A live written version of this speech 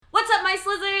my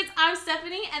Slizzards. I'm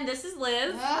Stephanie, and this is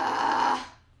Liz.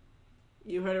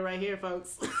 You heard it right here,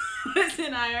 folks. Liz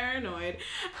and I are annoyed,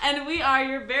 and we are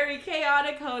your very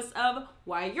chaotic hosts of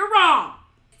Why You're Wrong.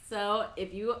 So,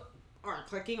 if you are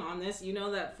clicking on this, you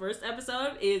know that first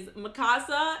episode is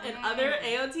Mikasa and Other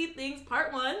AOT Things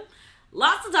Part 1.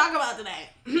 Lots to talk about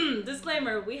today.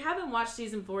 Disclaimer, we haven't watched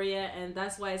Season 4 yet, and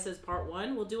that's why it says Part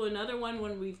 1. We'll do another one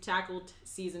when we've tackled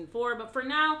Season 4, but for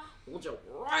now, we'll jump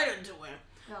right into it.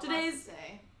 Today's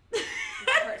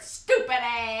her stupid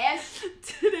ass.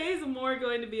 Today's more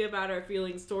going to be about our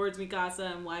feelings towards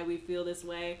Mikasa and why we feel this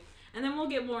way. And then we'll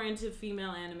get more into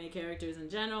female anime characters in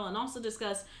general and also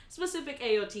discuss specific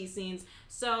AOT scenes.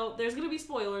 So there's going to be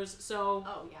spoilers. So,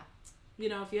 you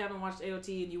know, if you haven't watched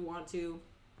AOT and you want to,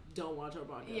 don't watch our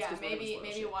podcast. Yeah,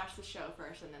 maybe watch the show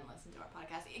first and then listen to our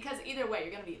podcast. Because either way,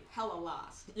 you're going to be hella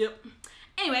lost. Yep.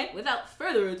 Anyway, without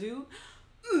further ado,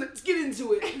 let's get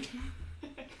into it.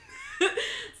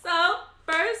 So,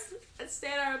 first, let's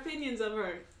state our opinions of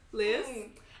her. Liz?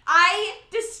 I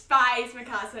despise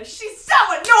Mikasa. She's so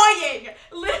annoying!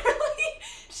 Literally,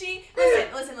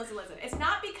 listen. It's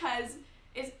not because,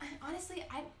 honestly,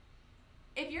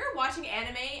 if you're watching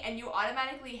anime and you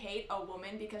automatically hate a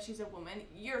woman because she's a woman,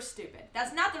 you're stupid.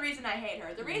 That's not the reason I hate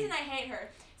her. The reason I hate her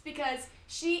is because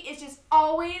she is just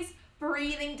always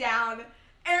breathing down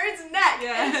Eren's neck.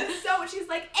 Yeah. And it's just so, she's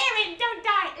like, Eren, don't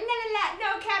die. La la la.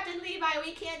 No, Captain Levi,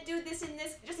 we can't do this and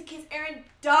this just in case Eren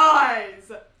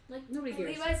dies. Like, nobody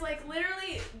cares. Levi's like,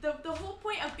 literally, the whole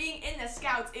point of being in the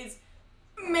Scouts is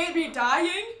maybe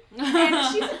dying.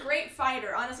 And she's a great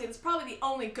fighter. Honestly, that's probably the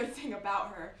only good thing about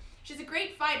her. She's a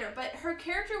great fighter, but her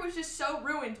character was just so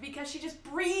ruined because she just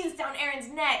breathes down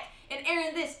Eren's neck. And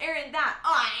Eren this, Eren that.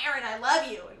 Eren, I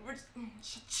love you. And we're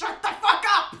just, shut the fuck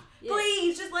up. Yeah.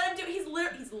 Please, just let him do it. He's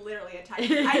literally a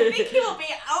titan. I think he will be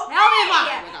okay.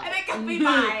 I think he'll be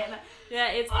fine. Yeah,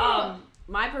 it's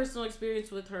my personal experience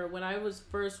with her, when I was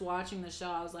first watching the show,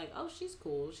 I was like, oh, she's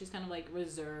cool. She's kind of like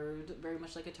reserved, very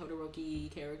much like a Todoroki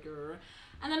character.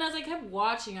 And then as I kept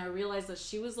watching, I realized that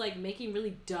she was like making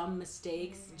really dumb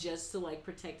mistakes just to like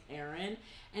protect Eren.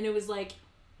 And it was like,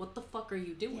 what the fuck are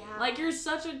you doing? Yeah. Like, you're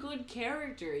such a good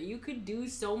character. You could do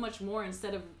so much more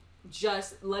instead of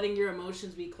just letting your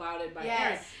emotions be clouded by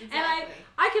Eren. Exactly. And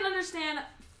I can understand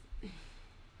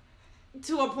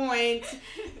to a point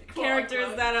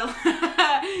characters that are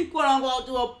quote unquote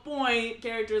to a point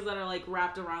characters that are like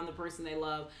wrapped around the person they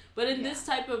love, but in this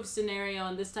type of scenario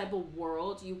and this type of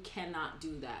world, you cannot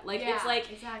do that. Like,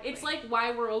 it's like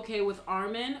why we're okay with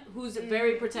Armin, who's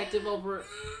very protective over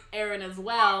Eren as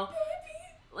well.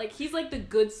 Like, he's like the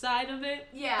good side of it.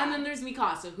 Yeah. And then there's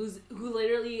Mikasa, who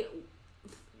literally,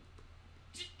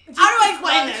 how do I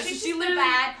explain this? She's the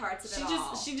bad parts of it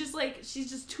all. She's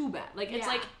just too bad. Like, it's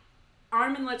like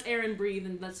Armin lets Eren breathe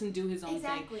and lets him do his own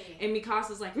thing. And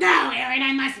Mikasa's like, no, Eren,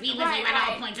 I must be with you at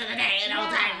all points of the day and all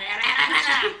time.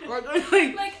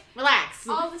 Like, relax.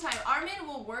 All the time. Armin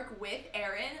will work with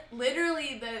Eren.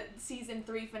 Literally, the season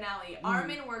 3 finale.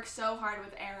 Armin works so hard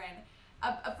with Eren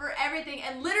for everything,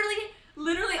 and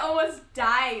literally almost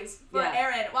dies for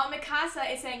Eren, while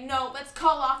Mikasa is saying, no, let's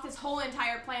call off this whole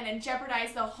entire plan and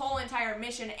jeopardize the whole entire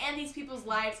mission and these people's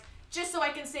lives just so I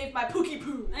can save my Pookie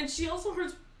Poo. And she also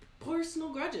hurts personal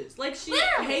grudges. Like, she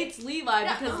hates Levi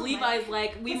because Levi's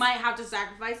like, we might have to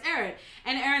sacrifice Eren.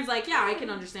 And Eren's like, yeah, I can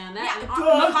understand that. And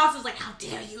Mikasa's like, how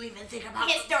dare you even think about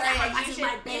sacrificing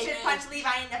my baby? You should punch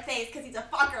Levi in the face because he's a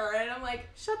fucker. And I'm like,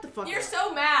 shut the fuck up. You're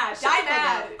so mad. Die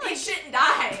mad. He shouldn't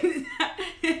die.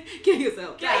 Kill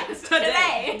yourself. Yeah,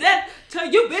 today.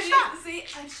 You bitch. See,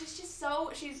 she's just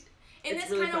so, in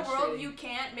this really kind of world, you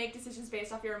can't make decisions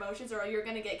based off your emotions, or you're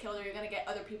going to get killed, or you're going to get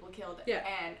other people killed. Yeah.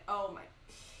 And, oh my.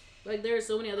 Like, there are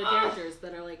so many other characters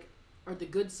that are, like, are the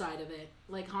good side of it.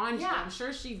 Like, Hanji, I'm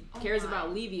sure she cares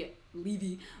about Levi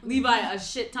a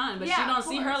shit ton, but she don't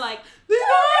see her like,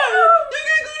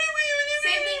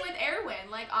 same thing with Erwin.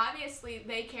 Like, obviously,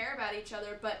 they care about each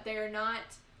other, but they're not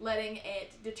letting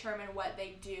it determine what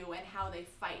they do and how they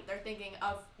fight. They're thinking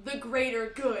of the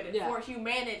greater good for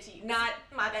humanity, not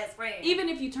my best friend. Even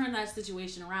if you turn that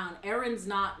situation around, Eren's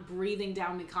not breathing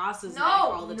down Mikasa's neck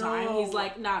all the time. He's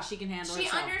like, nah, she can handle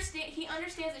herself. He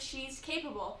understands that she's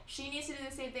capable. She needs to do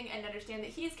the same thing and understand that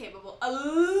he's capable. A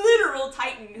literal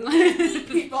titan who can eat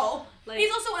people. Like,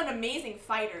 he's also an amazing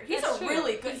fighter. He's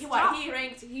really good. He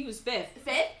was 5th.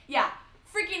 5th? Yeah.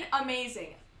 Freaking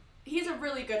amazing. He's a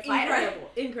really good fighter.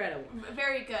 Incredible.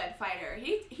 Very good fighter.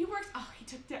 He works. Oh, he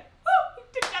took down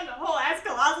the whole ass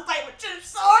colossal fight with 2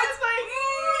 swords. Like,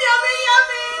 yummy.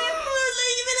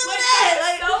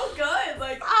 Like, so good.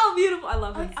 Like, oh, beautiful. I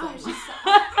love him so much.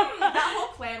 That whole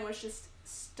plan was just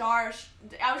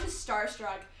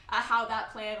starstruck at how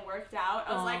that plan worked out.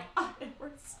 I was like, oh, it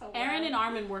worked so well. Eren and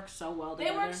Armin work so well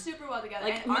together. They work super well together.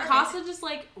 Like, and Mikasa Armin, just,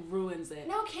 like, ruins it.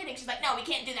 no kidding. She's like, no, we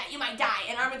can't do that. You might die.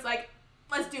 And Armin's like,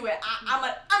 let's do it. I'm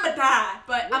a die,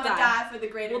 but I'm a die for the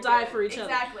greater good. We'll die for each other.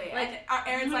 Exactly. Like,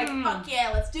 and Eren's like, fuck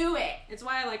yeah, let's do it. It's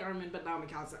why I like Armin, but not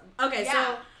Mikasa. Okay,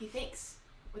 yeah, so... he thinks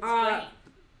with his brain.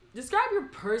 Describe your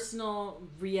personal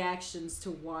reactions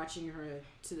to watching her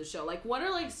to the show. Like, what are,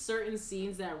 like, certain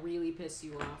scenes that really piss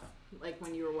you off, like,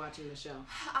 when you were watching the show?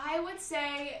 I would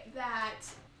say that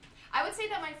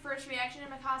my first reaction to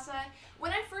Mikasa,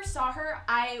 when I first saw her,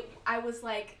 I was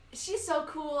like, she's so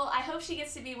cool. I hope she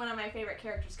gets to be one of my favorite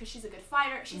characters because she's a good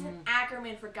fighter. She's an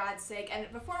Ackerman, for God's sake.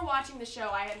 And before watching the show,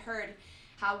 I had heard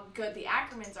how good the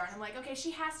Ackermans are. And I'm like, okay,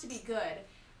 she has to be good.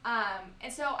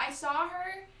 And so I saw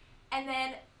her, and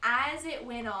then as it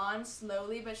went on,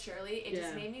 slowly but surely, it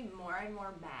just made me more and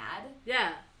more mad.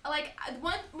 Yeah. Like,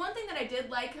 one thing that I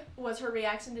did like was her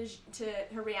reaction to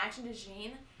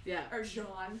Jean. Yeah. Or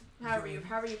Jean, however you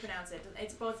pronounce it.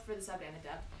 It's both for the sub and the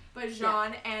dub. But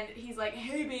Jean, and he's like,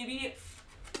 hey, baby.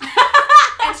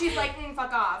 And she's like,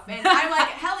 fuck off. And I'm like,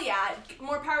 hell yeah,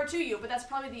 more power to you. But that's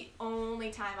probably the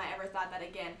only time I ever thought that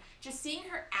again. Just seeing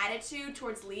her attitude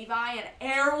towards Levi and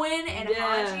Erwin and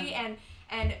Haji and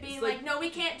being like, no, we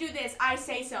can't do this. I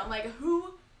say so. I'm like,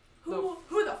 who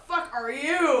the fuck are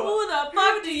you? Who the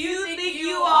fuck do you think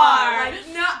you are? Like,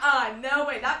 nuh-uh, no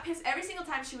way. That pissed, every single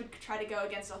time she would try to go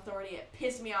against authority, it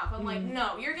pissed me off. I'm like,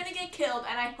 no, you're gonna get killed,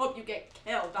 and I hope you get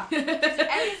killed.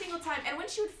 Every single time. And when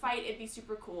she would fight, it'd be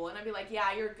super cool, and I'd be like,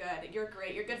 yeah, you're good, you're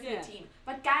great, you're good for the team.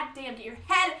 But goddamn, get your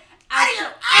head out of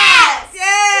your ass!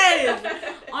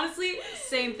 Yes! Honestly,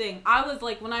 same thing. I was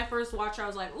like, when I first watched her, I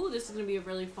was like, ooh, this is gonna be a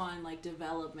really fun, like,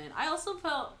 development. I also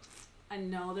felt, I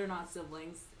know they're not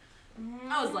siblings.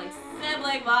 I was like,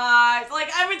 sibling vibes.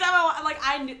 Like, every time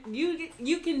I knew,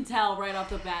 you can tell right off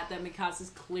the bat that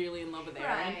Mikasa's clearly in love with Eren.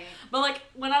 Right. But, like,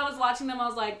 when I was watching them, I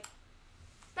was like,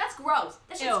 that's gross.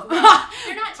 That's just ew. gross.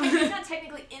 It's not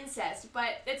technically incest,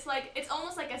 but it's like, it's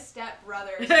almost like a step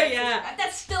brother. Yeah.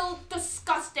 That's still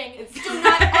disgusting. Do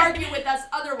not argue with us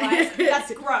otherwise.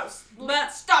 That's gross. But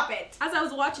stop it. As I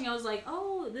was watching, I was like,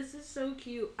 oh, this is so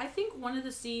cute. I think one of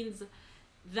the scenes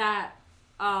that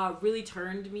really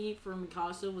turned me for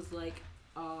Mikasa was like,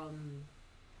 I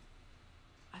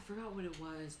forgot what it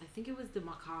was. I think it was the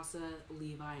Mikasa,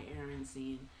 Levi, Eren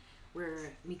scene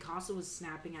where Mikasa was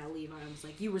snapping at Levi and was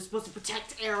like, you were supposed to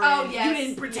protect Eren. Oh, yes. You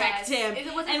didn't protect him.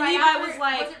 Was it and right Levi after, was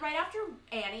like... Was it right after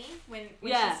Annie when she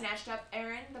snatched up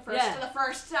Eren for the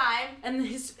first time? And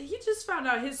he just found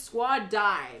out his squad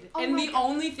died. Oh, and the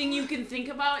only thing you can think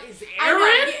about is Eren?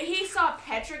 I know, he saw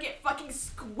Petra get fucking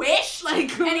squished.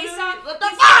 Like, and he saw fuck?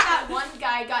 that one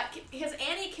guy because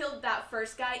Annie killed that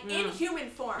first guy in human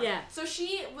form. Yeah. So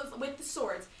she was with the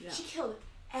swords. Yeah. She killed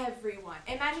everyone.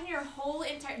 Imagine your whole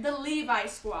the Levi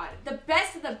squad, the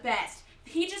best of the best.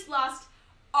 He just lost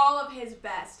all of his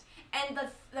best. And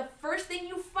the first thing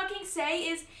you fucking say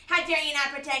is, how dare you not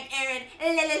protect Eren?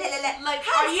 Like,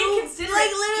 how are you considerate?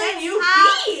 Like, can you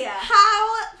be?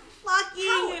 How fucking...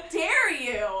 How dare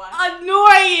you?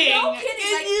 Annoying! No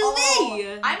kidding. Like,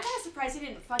 oh, I'm kind of surprised he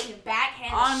didn't fucking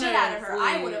backhand the shit out of her.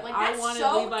 I would have. Like, that's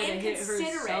so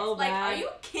inconsiderate. So like, are you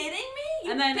kidding me?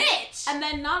 You bitch! And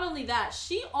then not only that,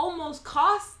 she almost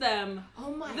cost them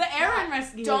the Eren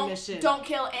rescue mission. Don't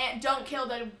kill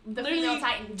the female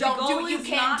Titan. Don't do it. You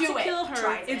can't do it. Kill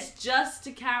her. It's just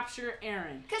to capture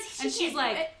Eren. And she's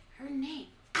like, her name,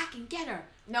 I can get her.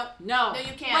 Nope. No,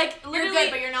 you can't. Like, you're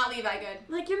good, but you're not Levi good.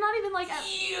 Like, you're not even like...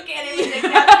 You can't even take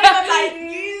that.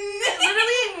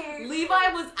 Literally,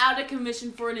 Levi was out of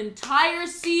commission for an entire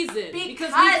season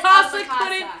because Mikasa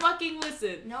couldn't fucking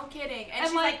listen. No kidding. And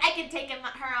she's like, I can take her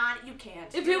on. You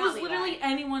can't. If it was literally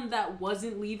anyone that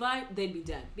wasn't Levi, they'd be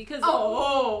dead because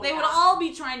they would all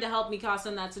be trying to help Mikasa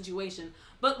in that situation.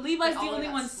 But Levi's the only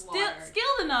one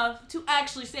skilled enough to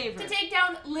actually save her. To take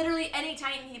down literally any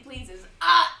Titan he pleases.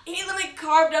 He literally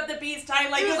carved up the beast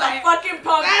Titan like he was a fucking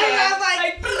pumpkin.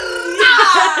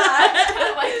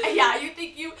 Like, yeah, you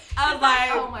think you... I was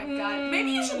like, oh my god. Maybe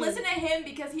you should listen to him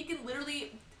because he can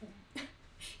literally...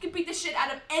 can beat the shit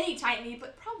out of any Titan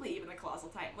but probably even a Colossal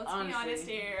Titan. Let's be honest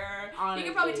here. He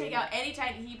can probably take out any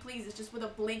Titan he pleases just with a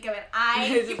blink of an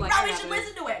eye. You probably should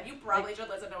listen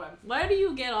to him. Why do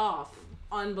you get off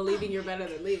on believing you're better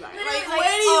than Levi? Like,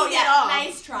 where do you get off?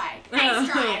 Nice try. Nice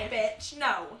try, bitch.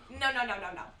 No.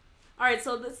 Alright,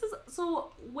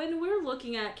 so when we're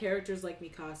looking at characters like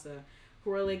Mikasa,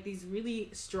 who are like these really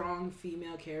strong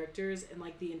female characters, and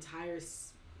like the entire,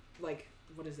 like,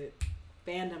 what is it?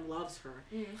 Fandom loves her.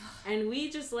 And we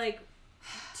just like,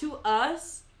 to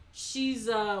us, she's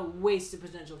a wasted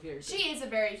potential character. She is a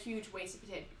very huge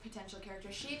wasted potential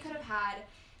character. She could have had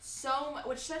so much,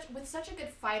 with such a good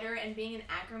fighter and being an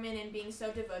Ackerman and being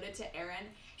so devoted to Eren,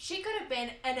 she could have been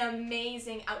an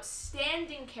amazing,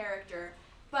 outstanding character,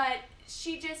 but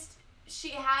she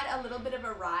had a little bit of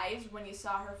a rise when you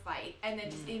saw her fight, and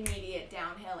then just immediate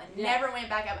downhill and never went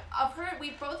back up.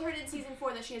 We've both heard in season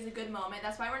 4 that she has a good moment.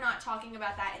 That's why we're not talking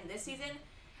about that in this season,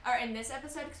 or in this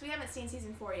episode, because we haven't seen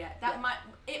season 4 yet.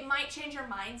 It might change our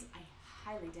minds. I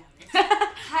highly doubt it.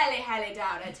 highly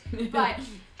doubt it. But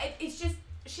it's just,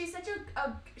 she's such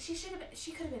she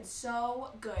could have been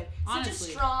so good. Honestly. Such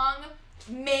a strong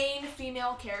main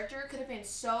female character, could have been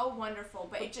so wonderful,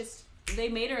 but it just... They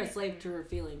made her a slave to her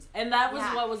feelings. And that was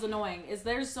what was annoying, is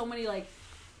there's so many, like,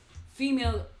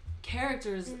 female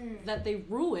characters that they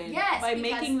ruin by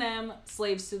making them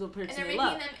slaves to the person they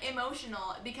love. And they're making them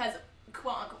emotional because,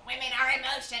 quote unquote, women are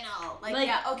emotional. Like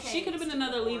okay. She could have been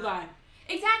another Levi.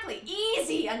 Exactly.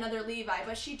 Easy another Levi.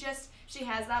 But she has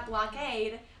that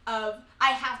blockade of,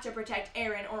 I have to protect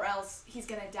Eren or else he's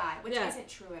going to die. Which isn't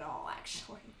true at all,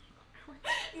 actually.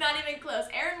 Not even close.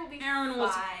 Eren will be fine.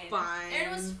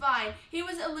 Eren was fine. He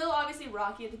was a little obviously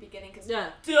rocky at the beginning because he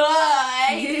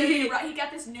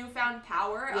got this newfound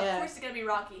power. Of course, it's gonna be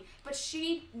rocky. But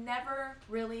she never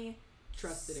really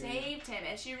saved him,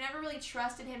 and she never really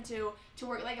trusted him to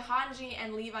work. Like Hanji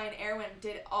and Levi and Erwin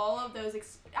did all of those.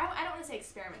 I don't want to say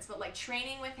experiments, but like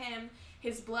training with him.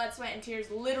 His blood, sweat, and tears,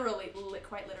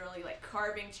 quite literally, like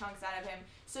carving chunks out of him,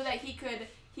 so that he could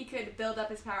build up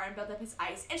his power and build up his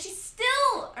ice. And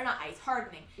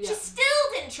hardening. Yeah. She still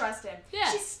didn't trust him.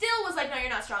 Yeah. She still was like, no, you're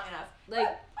not strong enough.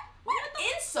 Like, what an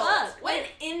insult. Fuck? What an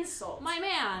insult. My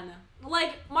man.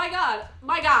 Like, my God.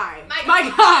 My guy.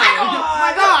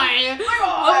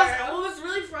 What was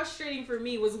really frustrating for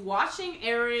me was watching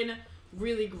Eren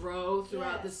really grow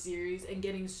throughout the series and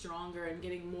getting stronger and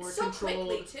getting more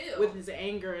controlled with his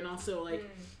anger, and also like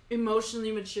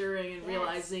emotionally maturing and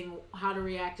realizing how to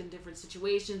react in different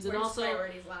situations. Where and also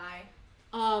priorities lie.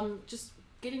 Just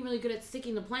getting really good at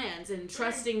sticking to plans and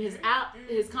trusting his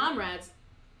comrades.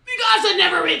 Mikasa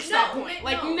never reached that point.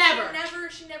 Never.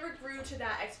 She never grew to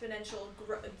that exponential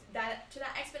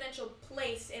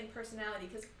place in personality,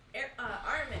 because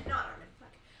Eren,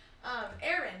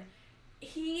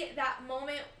 that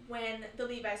moment when the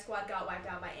Levi squad got wiped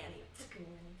out by Annie,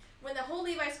 when the whole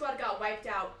Levi squad got wiped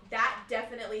out, that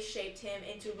definitely shaped him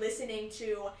into listening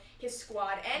to his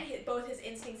squad and both his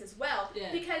instincts as well,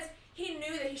 because he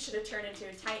knew that he should have turned into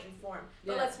a Titan form.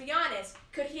 But let's be honest,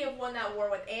 could he have won that war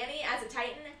with Annie as a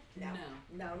Titan? No.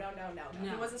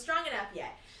 He wasn't strong enough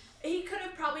yet. He could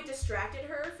have probably distracted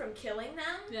her from killing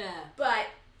them. Yeah. But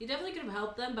he definitely could have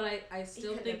helped them, but I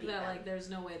still think that like there's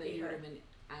no way that he would have been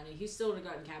Annie. He still would have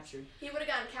gotten captured. He would have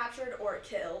gotten captured or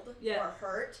killed or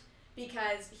hurt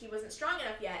because he wasn't strong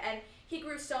enough yet. And he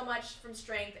grew so much from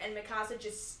strength, and Mikasa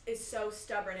just is so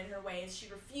stubborn in her ways. She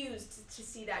refused to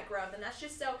see that growth, and that's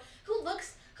just so... Who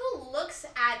looks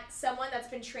at someone that's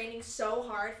been training so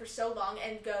hard for so long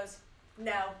and goes,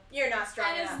 no, you're not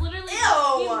strong enough. And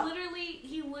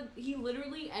he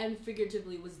literally and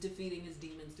figuratively was defeating his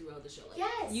demons throughout the show.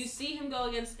 Like, you see him go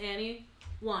against Annie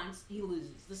once, he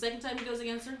loses. The second time he goes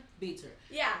against her, beats her.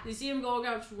 Yeah. You see him go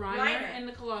against Reiner in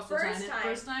the Colossal Titan.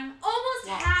 First time. Almost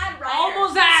had Reiner.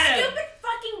 Almost had him. Stupid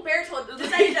fucking Bertolt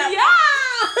decided to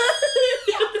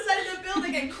decided to build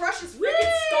and crush his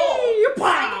freaking skull.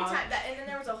 Second time, and then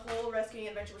there was a whole rescuing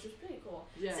adventure, which was pretty cool.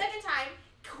 Yeah. Second time,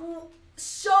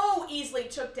 so easily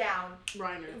took down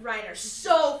Reiner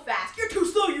so fast. You're too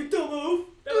slow, you dumb oaf.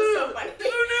 That was so funny.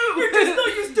 You're too slow,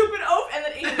 you stupid oaf. And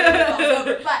then he falls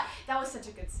over. But that was such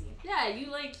a good scene. Yeah,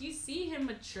 you see him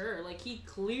mature. Like, he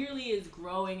clearly is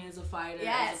growing as a fighter,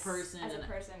 as a person,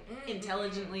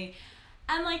 intelligently.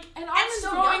 And Armin's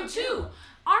so growing too.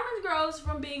 Armin grows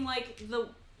from being like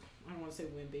I don't want to say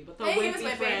wimpy, but the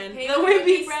wimpy friend. The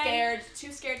wimpy friend.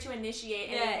 Too scared to initiate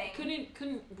anything.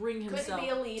 Couldn't bring himself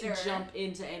to jump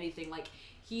into anything. Like,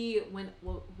 who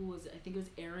was it? I think it was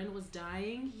Eren was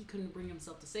dying. He couldn't bring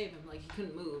himself to save him. Like, he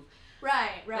couldn't move.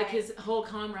 Right. Like, his whole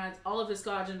comrades, all of his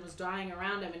squadron was dying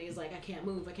around him, and he's like, I can't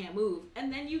move.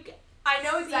 And then I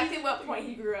know exactly what point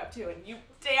he grew up to, and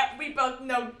we both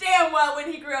know damn well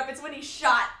when he grew up. It's when he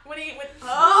shot. That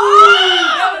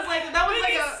was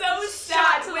like so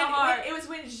sad to the heart. It was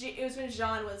when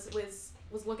Jean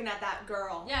was looking at that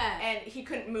girl. Yeah. And he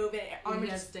couldn't move, and Armin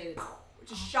just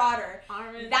just shot her.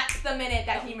 Armin. That's the minute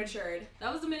that he matured.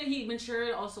 That was the minute he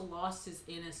matured, also lost his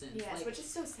innocence. Yes, like, which is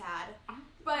so sad. I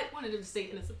But wanted him to stay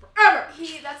innocent forever.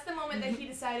 That's the moment that he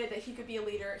decided that he could be a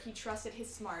leader. He trusted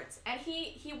his smarts. And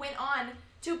he went on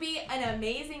to be an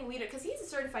amazing leader, because he's a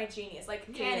certified genius.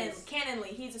 Like, canonly,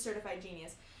 he's a certified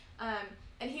genius.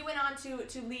 And he went on to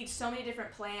lead so many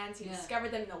different plans. He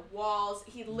discovered them in the walls.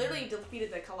 He literally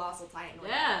defeated the Colossal Titan.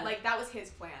 Yeah. Like, that was his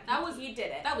plan. He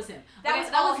did it. That was him. That was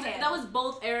him. That was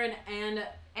both Eren and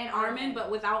Armin,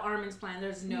 but without Armin's plan,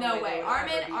 there's no way.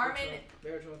 Armin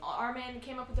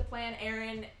came up with the plan.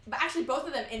 Eren, but actually both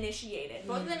of them initiated.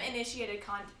 Both of them initiated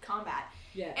combat.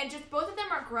 Yeah. And just both of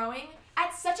them are growing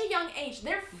at such a young age.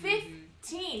 They're 15.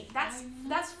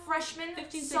 That's freshman,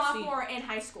 15, sophomore in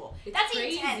high school. It's that's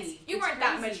crazy. intense. You weren't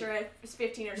that mature at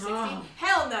 15 or 16. No.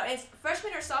 Hell no. It's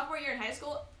freshman or sophomore year in high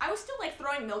school. I was still like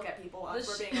throwing milk at people. If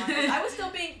we're being honest. I was still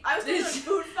doing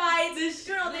food fights,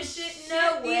 doing all this shit.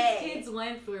 No way. These kids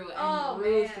went through and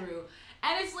grew through.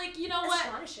 And it's like, you know what?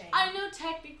 I know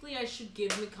technically I should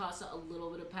give Mikasa a little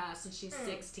bit of pass since she's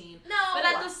 16. No. But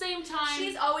at the same time,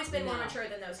 she's always been more mature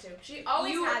than those two. She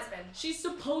always has been. She's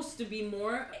supposed to be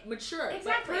more mature.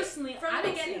 Exactly. But personally, From I the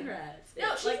don't see beginning. her as.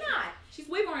 No, she's not. She's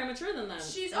way more immature than them.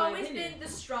 She's always been the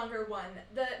stronger one.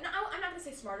 I'm not gonna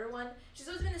say smarter one. She's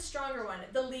always been the stronger one,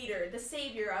 the leader, the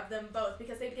savior of them both,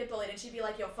 because they'd get bullied and she'd be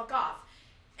like, "Yo, fuck off."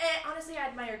 And honestly, I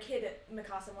admire kid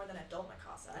Mikasa more than adult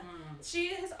Mikasa.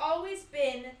 She has always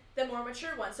been the more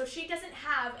mature one, so she doesn't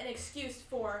have an excuse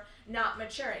for not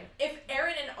maturing. If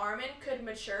Eren and Armin could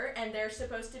mature and they're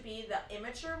supposed to be the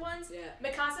immature ones,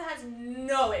 Mikasa has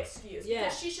no excuse.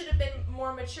 Because she should have been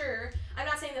more mature. I'm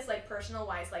not saying this like personal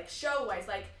wise, like show wise,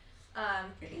 like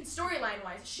storyline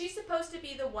wise. She's supposed to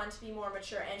be the one to be more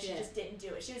mature, and she just didn't do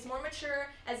it. She was more mature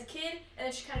as a kid, and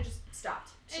then she kind of just stopped.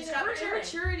 She stopped maturing.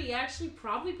 Immaturity actually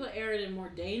probably put Eren in more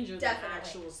danger than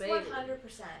actual saving.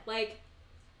 100%. Like,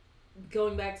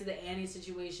 going back to the Annie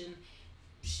situation,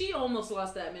 she almost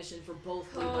lost that mission for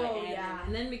both Levi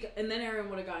and and then Eren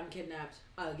would have gotten kidnapped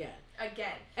again.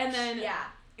 And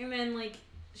then like,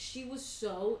 she was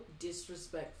so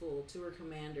disrespectful to her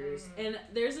commanders. And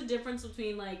there's a difference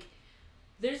between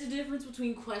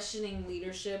questioning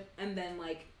leadership and then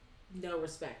like no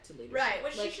respect to leadership. Right,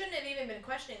 which like, she shouldn't have even been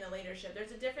questioning the leadership.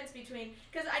 There's a difference between,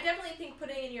 because I definitely think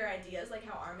putting in your ideas, like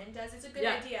how Armin does, is a good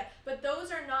idea, but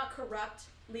those are not corrupt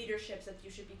leaderships that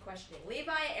you should be questioning.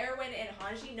 Levi, Erwin, and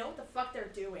Hanji know what the fuck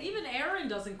they're doing. Even Eren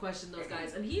doesn't question those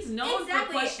guys, and he's known for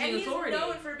questioning authority. And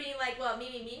he's known for being like, well,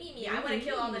 me, I want to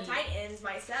kill all the Titans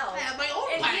myself. I have my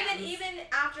own plans. And even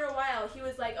after a while, he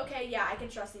was like, okay, yeah, I can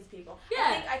trust these people.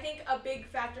 Yeah. I think a big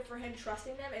factor for him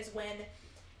trusting them is when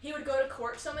he would go to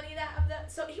court so many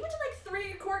so he went to like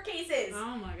 3 court cases.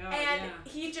 Oh my god. And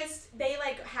they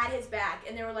like had his back,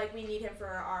 and they were like, we need him for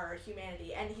our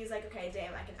humanity, and he's like, okay,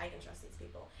 damn, I can trust these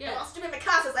people. Yeah. And all stupid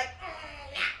Mikasa's like,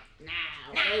 no.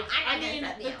 Like, I mean,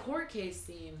 the court case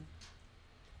scene.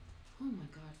 Oh my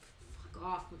god. Fuck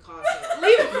off, Mikasa.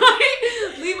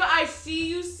 Levi, I see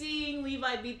you seeing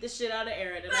Levi beat the shit out of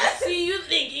Eren, and I see you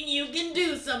thinking you can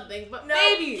do something, but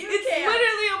baby, it's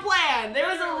literally a plan. There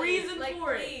was a reason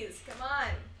for it. Please, come on.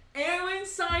 Eren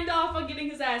signed off on getting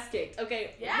his ass kicked.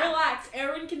 Okay, relax.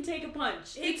 Eren can take a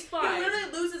punch. It's fine. He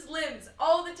literally loses limbs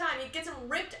all the time. He gets them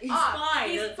ripped off.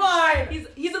 He's fine.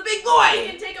 He's a big boy. He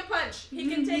can take a punch.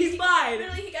 He's fine.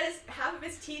 Literally, he got half of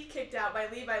his teeth kicked out by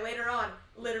Levi later on.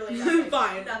 Literally nothing.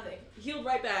 Fine. Nothing. Healed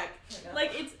right back.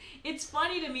 Like, it's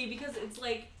funny to me because it's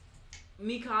like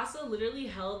Mikasa literally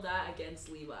held that against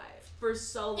Levi for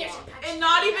so long. And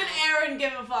not even Eren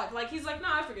gave a fuck. Like, he's like,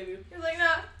 nah, I forgive you. He's like,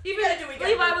 nah. Even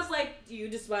Levi was like, do you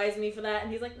despise me for that?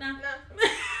 And he's like, nah. No.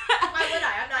 Why would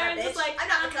I? I'm not Eren's a bitch. just like, I'm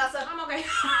not Mikasa. I'm okay.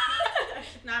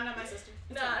 Nah, I'm not my sister.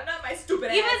 No, I'm not my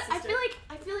stupid ass sister.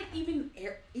 I feel like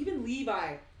even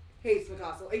Levi hates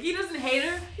Mikasa. Like, he doesn't hate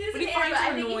her, but he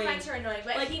finds her annoying.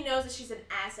 But like, he knows that she's an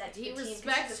asset to the team. He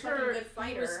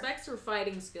respects her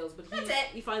fighting skills, but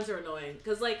he finds her annoying.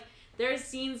 Because, like, there's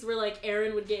scenes where, like,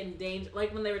 Eren would get in danger,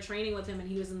 like, when they were training with him and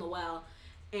he was in the well,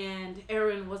 and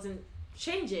Eren wasn't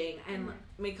changing, and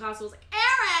Mikasa was like,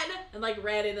 Eren! And, like,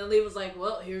 ran in, and Lee was like,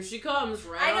 well, here she comes,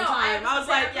 on time. I was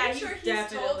like, yeah,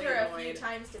 he's told her annoyed. A few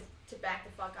times to back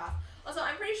the fuck off. Also,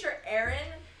 I'm pretty sure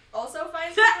Eren also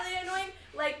finds it really annoying.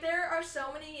 Like, there are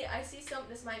so many,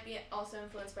 this might be also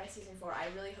influenced by season 4, I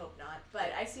really hope not,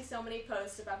 but I see so many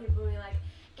posts about people being like,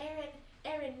 Eren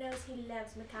knows he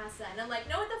loves Mikasa, and I'm like,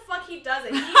 no, what the fuck, he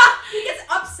doesn't. He gets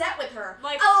upset with her,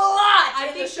 like, a lot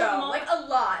in the show, like, a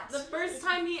lot. The first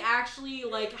time he actually,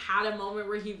 like, had a moment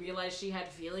where he realized she had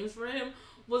feelings for him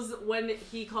was when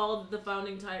he called the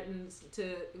Founding Titans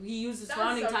he used his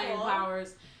Founding Titan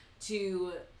powers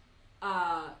to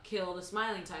kill the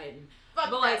Smiling Titan. Fuck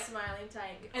but that Smiling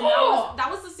Titan. And that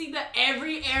was the scene that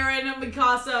every Eren and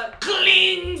Mikasa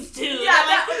clings to.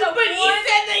 Yeah, he said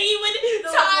that he would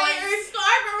tie her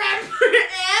scarf around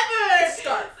forever. It's a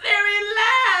scarf. They're in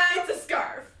love. It's a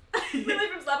scarf. Really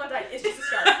from Slap on Titan, it's just a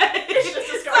scarf. It's just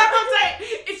a scarf. Slap on Titan,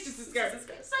 it's just a scarf. It's just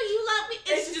a scarf. So you love me?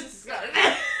 It's just a scarf.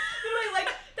 Literally,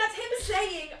 like, that's him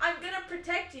saying, I'm gonna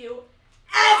protect you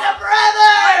as a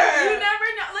brother. You never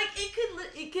know. Like,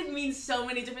 It could mean so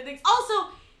many different things.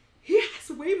 Also, he has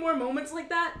way more moments like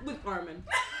that with Armin.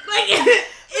 Like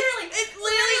it's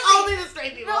literally only the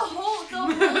straight people. The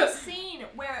whole scene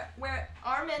where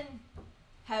Armin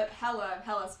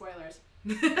hella spoilers.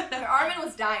 Where Armin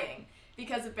was dying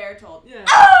because of Bertold. Yeah.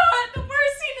 The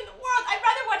worst scene in the world. I'd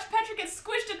rather watch Petra get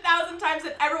squished 1,000 times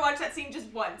than ever watch that scene just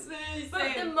once.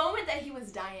 But the moment that he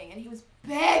was dying and he was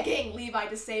begging Levi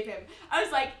to save him, I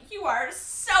was like, you are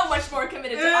so much more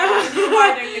committed to Armin than you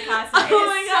are to Mikasa. It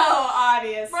is so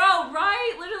obvious. Bro,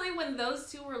 right? Literally when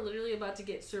those two were literally about to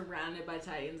get surrounded by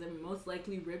Titans and most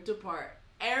likely ripped apart,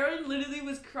 Eren literally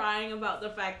was crying about the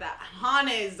fact that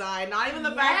Hane died, not even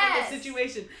the fact of the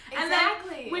situation.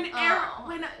 Exactly. And then when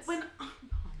that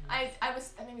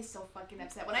made me so fucking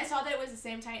upset. When I saw that it was the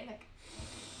same Titan, like,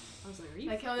 I was like, are you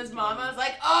like killed his mom, I was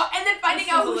like, oh, and then finding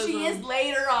out who she is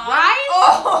later on. Right?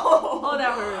 Oh,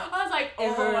 that hurt. I was like,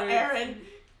 oh, hurt. Eren,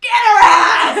 get her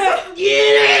ass!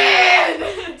 Get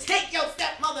in! Take your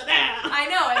stepmother down! I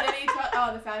know, and then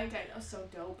the Founding Titan, that was so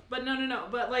dope. But no,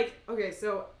 but like, okay,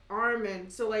 so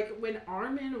when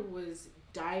Armin was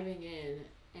diving in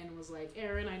and was like,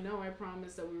 Eren, I know I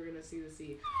promised that we were gonna see the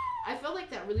sea. I felt like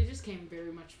that really just came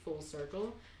very much full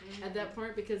circle at that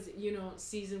point because,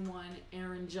 season 1,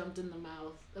 Eren jumped in the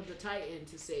mouth of the Titan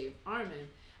to save Armin.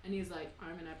 And he's like,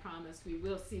 Armin, I promise we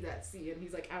will see that sea. And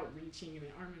he's like outreaching and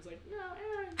Armin's like, no,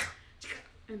 Eren.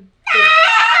 And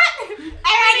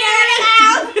Eren, you're in the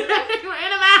mouth! We're in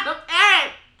the mouth!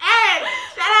 Eren!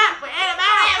 Shut up! We're in the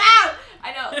mouth! I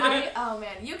know. Oh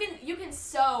man, you can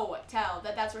so tell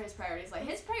that that's where his priorities lie.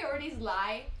 His priorities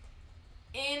lie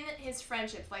in his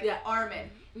friendships, like Armin.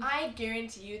 I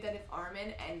guarantee you that if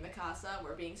Armin and Mikasa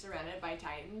were being surrounded by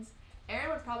Titans, Eren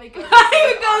would probably go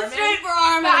straight for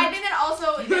Armin. But I think that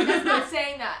also, that's not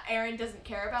saying that Eren doesn't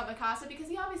care about Mikasa, because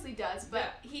he obviously does,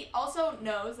 but he also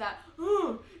knows that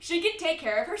she can take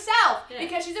care of herself,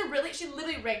 because she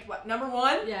literally ranked, what, number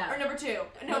 1? Yeah. Or number 2?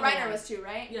 No, Reiner was 2,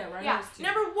 right? Yeah, Reiner was 2.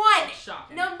 Number 1!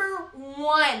 Shocking. Number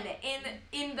 1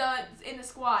 in the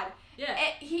squad. Yeah.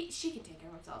 And she can take care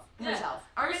of herself.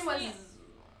 Armin was...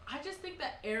 I just think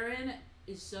that Eren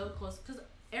is so close, because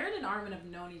Eren and Armin have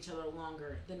known each other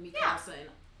longer than Mikasa and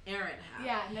Eren have.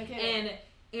 Yeah, no kidding. And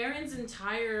Eren's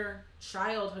entire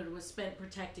childhood was spent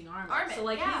protecting Armin. So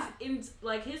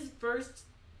his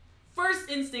first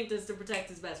instinct is to protect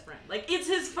his best friend. Like, it's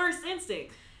his first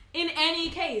instinct. In any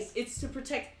case, it's to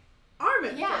protect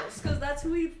Armin first, because that's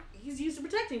who he's used to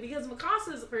protecting. Because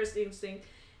Mikasa's first instinct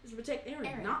is to protect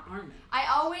Eren, not Armin.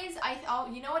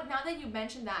 You know what? Now that you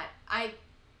mentioned that,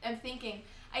 I'm thinking.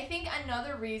 I think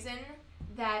another reason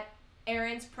that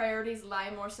Eren's priorities lie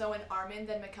more so in Armin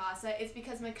than Mikasa is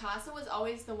because Mikasa was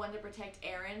always the one to protect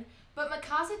Eren, but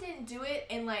Mikasa didn't do it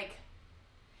in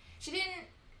she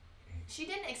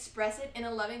didn't express it in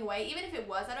a loving way. Even if it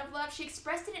was out of love, she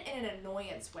expressed it in an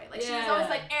annoyance way. She was always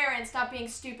like, Eren, stop being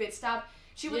stupid, stop.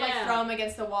 She would throw him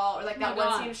against the wall, or that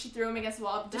one scene she threw him against the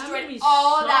wall, destroyed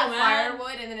all that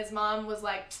firewood, and then his mom was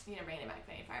like, you never bringing back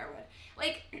any firewood.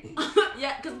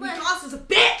 Because Mikasa's a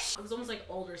bitch! It was almost like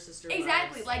older sister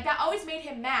Exactly. vibes. That always made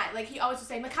him mad. He always would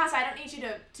say, Mikasa, I don't need you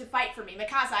to fight for me.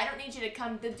 Mikasa, I don't need you to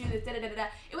come to do this, da-da-da-da-da.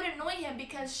 It would annoy him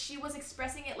because she was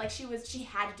expressing it like she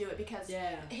had to do it because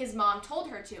his mom told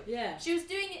her to. Yeah. She was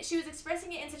doing it, she was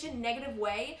expressing it in such a negative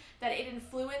way that it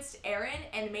influenced Eren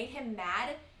and made him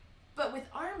mad. But with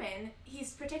Armin,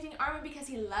 he's protecting Armin because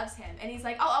he loves him. And he's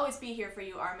like, I'll always be here for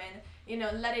you, Armin.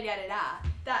 La-da-da-da-da.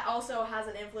 That also has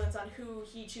an influence on who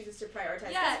he chooses to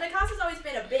prioritize. Yeah. Because Mikasa's always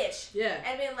been a bitch. Yeah.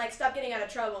 And been like, stop getting out of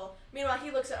trouble. Meanwhile,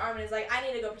 he looks at Armin and is like, I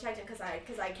need to go protect him because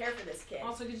I care for this kid.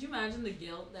 Also, could you imagine the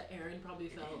guilt that Eren probably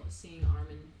felt seeing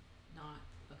Armin not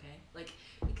okay?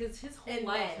 Because his whole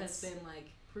life has been,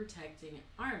 protecting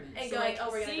Armin. And so, going,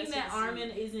 we're going to seeing that Armin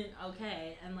isn't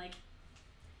okay and,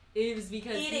 it was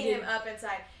because eating him up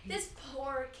inside. This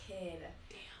poor kid.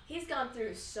 Damn. He's gone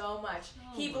through so much.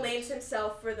 He blames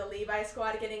himself for the Levi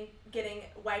squad getting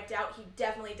wiped out. He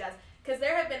definitely does. Because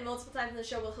there have been multiple times in the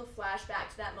show where he'll flash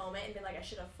back to that moment and be like, I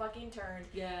should have fucking turned.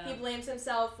 Yeah. He blames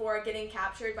himself for getting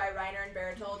captured by Reiner and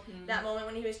Bertold. That moment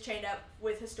when he was chained up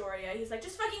with Historia, he's like,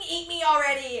 just fucking eat me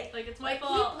already! Like, it's my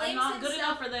fault. I'm not good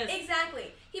enough for this.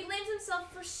 Exactly. He blames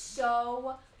himself for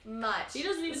so much. He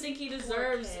doesn't even think he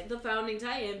deserves the Founding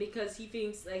Titan because he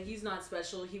thinks that he's not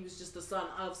special. He was just the son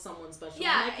of someone special.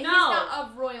 Yeah, like, he's no. not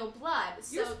of royal blood.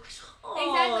 So You're special.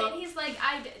 exactly, and he's like,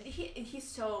 he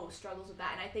so struggles with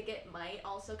that, and I think it might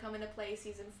also come into play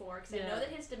season 4 because I know that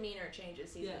his demeanor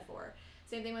changes season 4.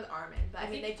 Same thing with Armin, but I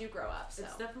mean they do grow up. So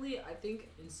it's definitely, I think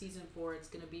in season 4 it's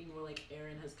gonna be more like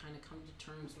Eren has kind of come to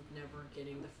terms with never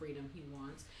getting the freedom he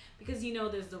wants because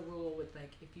there's the rule with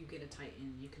like if you get a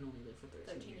Titan you can only live for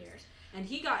 13 years. And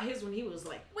he got his when he was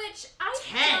like which I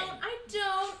 10. I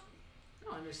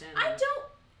don't understand. I don't.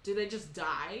 Do they just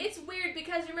die? It's weird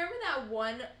because remember that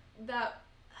one that.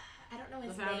 I don't know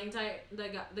his name. The Founding Titan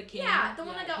that got the king. Yeah, the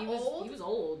one that got old. He was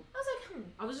old. I was like,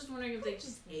 I was just wondering if they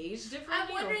just aged differently.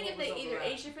 I'm wondering if they either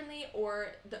aged differently or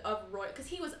of royal, because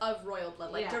he was of royal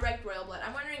blood, like direct royal blood.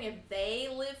 I'm wondering if they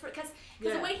live for, because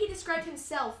the way he described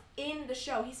himself in the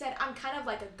show, he said, I'm kind of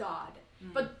like a god,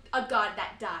 but a god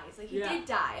that dies. Like he did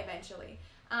die eventually,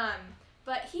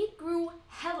 but he grew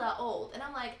hella old, and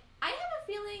I'm like, I have a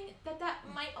feeling that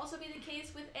might also be the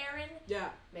case with Eren. Yeah.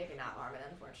 Maybe not Armin,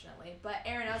 unfortunately, but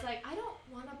Eren, I was like, I don't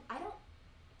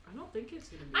think it's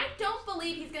gonna be. I don't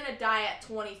believe he's gonna die at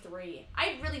 23.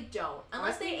 I really don't.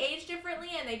 Unless they age differently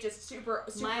and they just super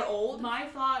old. My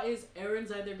thought is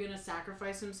Eren's either gonna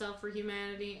sacrifice himself for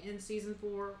humanity in season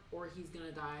 4, or he's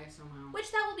gonna die somehow.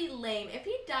 Which that will be lame. If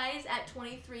he dies at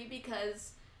 23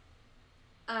 because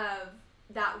of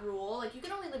that rule, like you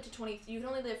can only live to 20. You can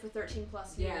only live for 13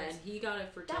 plus years. Yeah, and he got it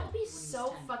for 10. That would be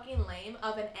so fucking lame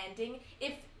of an ending.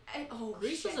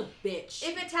 Grease was a bitch.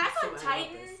 If Attack on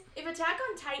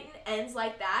Titan ends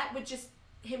like that with just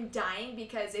him dying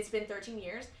because it's been 13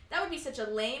 years, that would be such a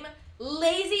lame,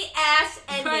 lazy ass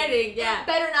ending. Yeah. It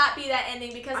better not be that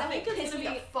ending because that would piss me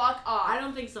the fuck off. I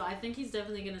don't think so. I think he's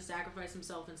definitely gonna sacrifice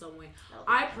himself in some way.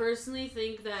 I personally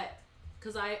think that.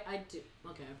 Because I do...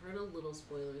 Okay, I've heard a little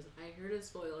spoilers. I heard a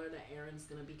spoiler that Eren's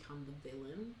going to become the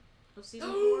villain of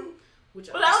season 4.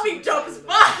 Which that'll be dope as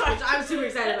fuck! Which I'm super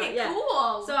excited about. That'd be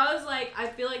cool! So I was like, I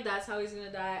feel like that's how he's going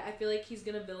to die. I feel like he's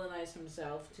going to villainize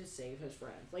himself to save his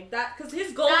friends. Like that... Because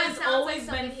his goal has always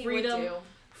been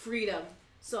freedom.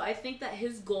 So I think that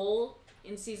his goal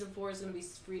in season 4 is going to be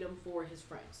freedom for his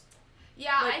friends.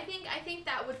 Yeah, like, I think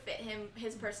that would fit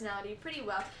his personality pretty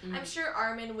well. I'm sure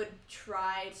Armin would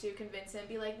try to convince him,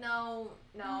 be like, no,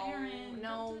 Eren,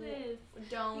 don't do this.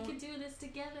 Don't. We could do this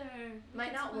together.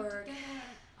 Might not work.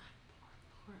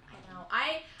 I know.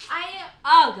 I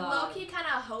low-key kind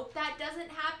of hope that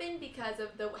doesn't happen because of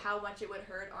how much it would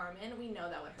hurt Armin. We know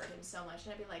that would hurt him so much,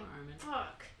 and I'd be like, Armin.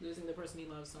 Fuck. Losing the person he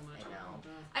loves so much.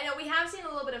 I know. We have seen a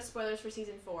little bit of spoilers for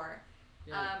season 4.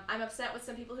 Yeah. I'm upset with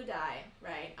some people who die,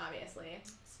 right? Obviously.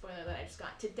 Spoiler that I just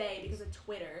got today because of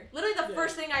Twitter. Literally the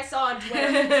first thing I saw on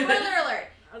Twitter. Spoiler alert.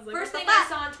 I was like, first thing I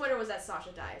saw on Twitter was that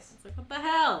Sasha dies. It's like, what the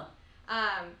hell?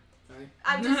 Sorry.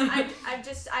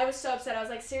 I was so upset. I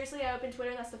was like, seriously, I opened Twitter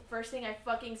and that's the first thing I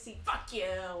fucking see. Fuck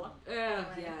you.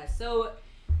 Yeah. So,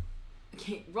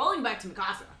 okay, rolling back to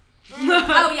Mikasa.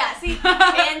 Oh yeah, see,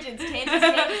 tangents.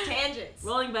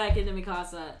 Rolling back into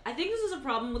Mikasa, I think this is a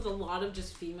problem with a lot of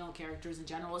just female characters in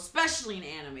general, especially in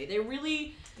anime. They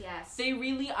really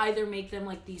either make them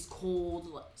like these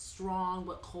cold, strong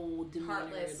but cold, demeanored,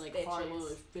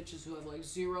 heartless bitches who have like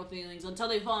zero feelings until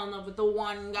they fall in love with the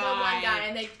one guy.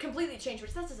 And they completely change,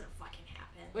 which that doesn't fucking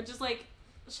happen. Which is like,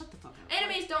 shut the fuck up.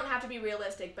 Animes don't have to be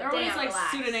realistic, but everybody's damn,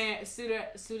 like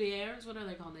pseudo-airs. What are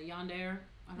they called? The yandere?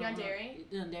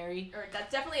 Yandere? Or that's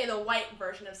definitely the white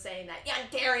version of saying that.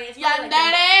 Yandere is Yandere!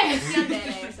 Yandere or something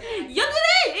like that.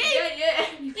 Yandere!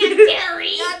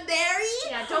 Yandere!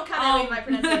 Yeah, don't come at me with my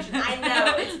pronunciation. I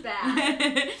know, it's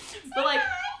bad. But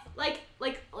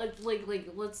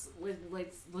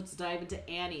let's dive into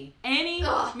Annie. Annie,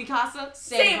 Mikasa,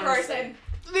 same person.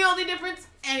 The only difference,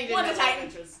 Annie didn't have love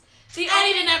interest.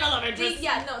 Annie didn't have a love interest.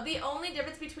 The only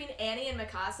difference between Annie and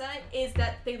Mikasa is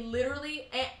that they literally...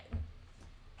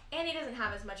 Annie doesn't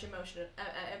have as much emotion.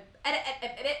 That's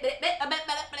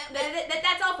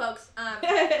all, folks.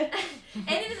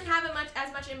 Annie doesn't have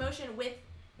as much emotion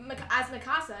as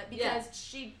Mikasa because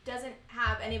she doesn't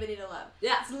have anybody to love.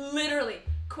 Yeah. It's literally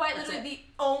the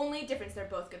only difference. They're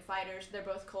both good fighters. They're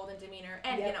both cold in demeanor.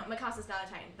 And, Mikasa's not a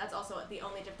Titan. That's also the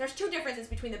only difference. There's 2 differences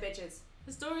between the bitches.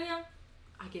 Historia,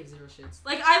 I gave zero shits.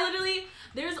 Like, I literally,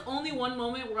 there's only one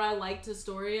moment where I liked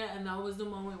Historia, and that was the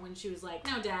moment when she was like,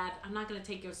 no, Dad, I'm not gonna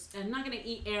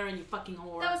eat Eren, you fucking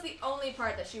whore. That was the only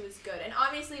part that she was good. And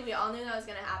obviously, we all knew that was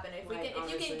gonna happen.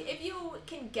 If you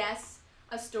can guess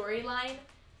a storyline,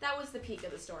 that was the peak of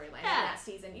the storyline in that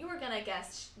season. You were gonna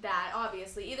guess that,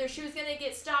 obviously. Either she was gonna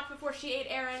get stopped before she ate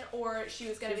Eren, or she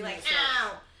was gonna be like,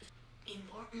 ow!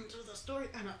 Important to the story.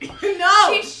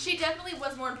 No! She definitely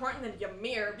was more important than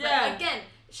Ymir. But again,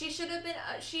 she should have been,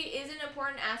 she is an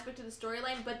important aspect to the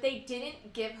storyline, but they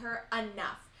didn't give her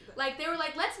enough. Like, they were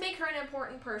like, let's make her an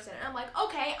important person. And I'm like,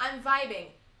 okay, I'm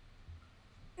vibing.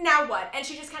 Now what? And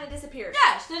she just kind of disappeared.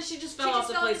 Yeah, then she just fell off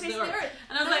the face of the earth.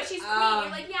 And I was like, she's queen.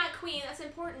 You're like, yeah, queen, that's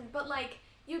important. But, like,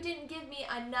 you didn't give me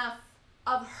enough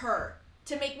of her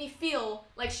to make me feel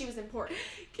like she was important.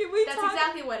 That's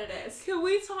exactly what it is. Can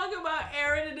we talk about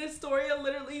Eren and Historia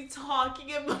literally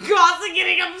talking and Mikasa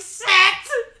getting upset?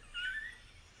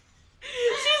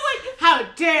 She's like, how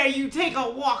dare you take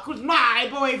a walk with my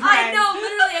boyfriend? I know,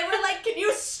 literally. And we're like, can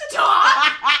you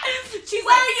stop? She's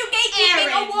Why like, are you gatekeeping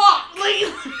Eren, a walk?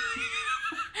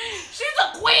 She's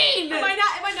a queen. Am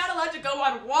I not allowed to go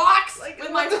on walks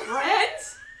with my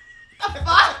friends? The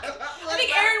fuck? I think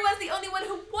Eren was the only one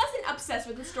who wasn't obsessed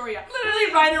with Historia.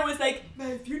 Literally, Reiner was like,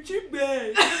 my future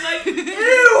man. I'm like,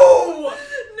 ew!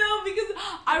 No, because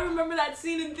I remember that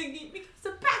scene and thinking,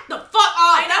 Mikasa, back the fuck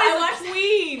up. That is a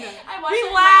queen. I watched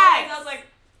Relax. it and I was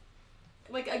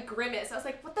like a grimace. I was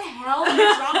like, what the hell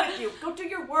is wrong with you? Go do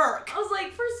your work. I was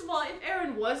like, first of all, if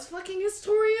Eren was fucking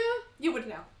Historia, you would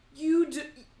know.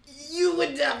 You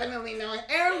would definitely know it.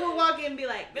 Eren would walk in and be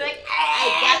like, hey,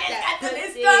 I got that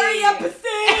Historia pussy.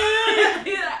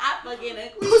 Yeah, I fucking a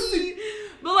queen.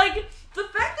 But like, the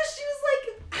fact that she was like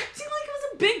acting like it was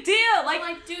a big deal.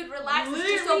 Like dude, relax.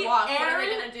 It's just a walk. What are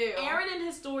they gonna do? Eren and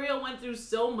Historia went through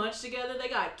so much together. They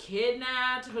got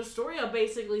kidnapped. Historia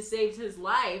basically saved his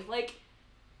life. Like,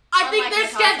 I think they're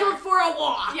scheduled for a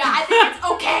walk. Yeah, I think it's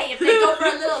okay if they go for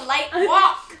a little light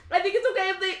walk. I think it's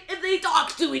okay if they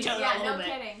talk to each other. Yeah, no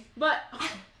kidding. But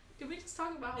can we just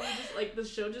talk about how we just like the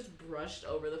show just brushed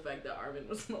over the fact that Armin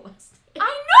was molested? I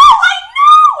know.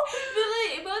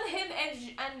 Really, both him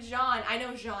and Jean. I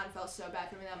know Jean felt so bad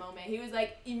for me in that moment. He was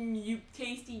like, you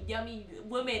tasty, yummy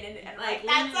woman, and like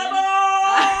that's a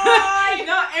boy.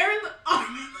 No, Armin.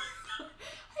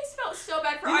 I just felt so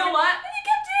bad for you Armin. know what? And he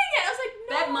kept doing it. I was like,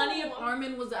 no. Bet money if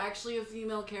Armin was actually a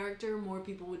female character, more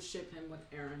people would ship him with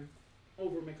Eren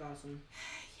over Mikasa.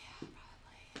 Yeah,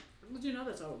 probably. But you know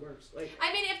that's how it works. Like,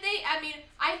 I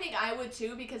think I would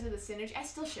too because of the synergy. I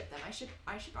still ship them. I ship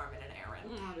Armin and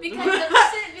Eren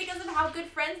because of how good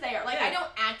friends they are. Like, I don't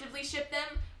actively ship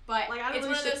them. But like, I don't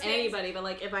really ship anybody, but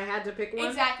like if I had to pick one,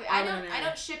 exactly. I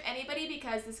don't ship anybody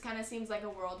because this kind of seems like a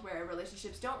world where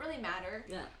relationships don't really matter.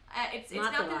 Yeah. It's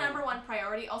not the number one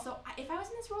priority. Also, if I was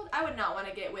in this world, I would not want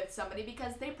to get with somebody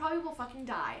because they probably will fucking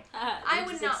die. I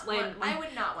would not want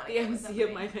to get with somebody. The MC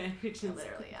of my fan region.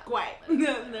 Literally, yeah. Quiet.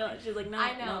 No, she's like, no,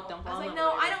 I know. No, don't fall in love. I was like,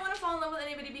 no, I don't want to fall in love with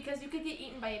anybody because you could get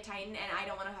eaten by a Titan, and I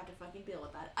don't want to have to fucking deal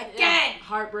with that again.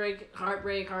 Heartbreak.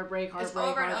 It's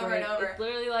over and over and over. It's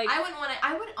literally like I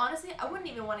wouldn't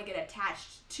even want to get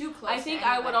attached too close. I think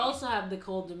I would also have the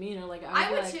cold demeanor. Like I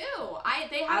would like, too.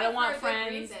 I don't want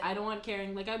friends. I don't want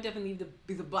caring. Like I would definitely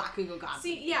be the Bakugo gossip.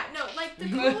 See, yeah, no, like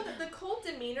the cold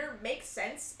demeanor makes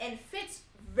sense and fits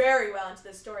very well into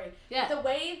the story. Yeah. The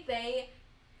way they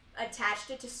attached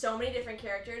it to so many different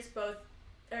characters,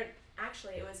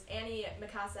 actually it was Annie,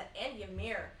 Mikasa, and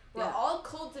Ymir, were all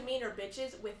cold demeanor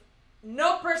bitches with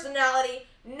no personality,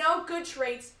 no good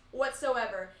traits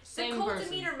whatsoever. Same the cold person.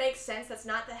 demeanor makes sense. That's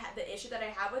not the issue that I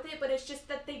have with it, but it's just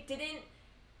that they didn't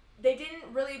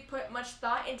really put much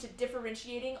thought into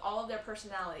differentiating all of their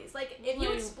personalities. Like, if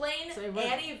you explain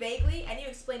Annie vaguely and you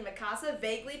explain Mikasa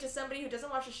vaguely to somebody who doesn't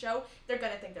watch the show, they're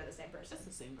gonna think they're the same person. That's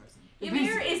the same person.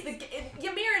 Ymir is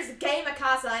gay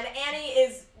Mikasa and Annie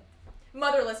is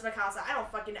motherless Mikasa. I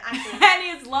don't fucking actually.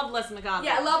 Annie is loveless Mikasa.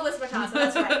 Yeah, loveless Mikasa.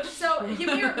 That's right. So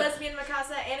Ymir lesbian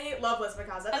Mikasa, Annie loveless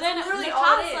Mikasa. That's and then really Mikasa,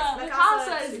 all it is.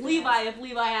 Mikasa is Levi if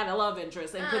Levi had a love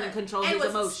interest and couldn't control his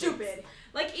emotions. Stupid.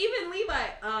 Like even Levi,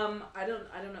 I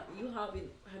don't know.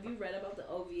 Have you read about the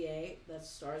OVA that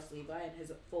stars Levi and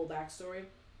his full backstory?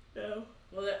 No.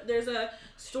 Well, there's a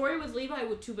story with Levi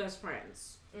with two best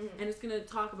friends, and it's gonna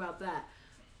talk about that.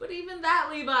 But even that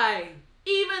Levi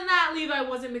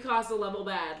wasn't Mikasa level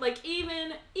bad. Like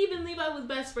even Levi with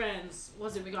best friends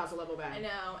wasn't Mikasa level bad. I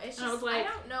know. It's just, I was like, I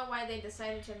don't know why they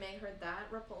decided to make her that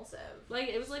repulsive. Like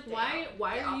it was like, why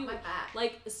are you my back.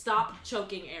 like stop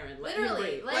choking Eren? Let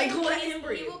Literally, him breathe. Let him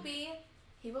breathe. He will be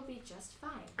He will be just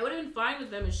fine. I would have been fine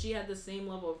with them if she had the same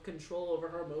level of control over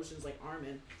her emotions like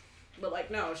Armin. But,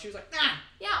 like, no, she was like, nah.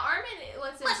 Yeah, Armin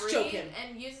lets him choke breathe him.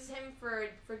 and uses him for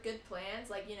good plans,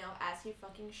 like, you know, as he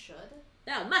fucking should.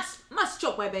 No, must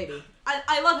choke my baby.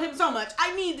 I love him so much.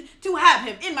 I need to have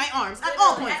him in my arms at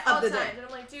all points of the day. And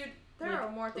I'm like, dude, there like,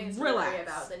 are more things to relax. worry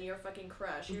about than your fucking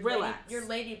crush. Relax. Your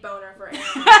lady boner for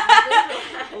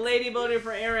Eren. Lady boner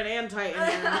for Eren and Titan.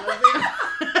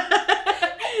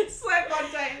 Slap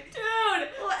on Titan. Dude,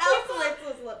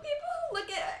 Well, people who look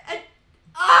at Titan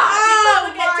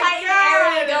and God.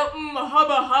 Eren and go,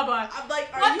 hubba hubba. I'm like,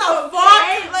 are What you the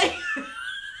okay? fuck? Like,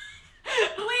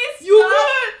 please you stop.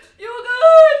 good? You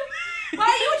good? Why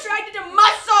are you attracted to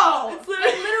muscle? It's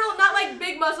literally- Like literal, not like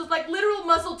big muscles, like literal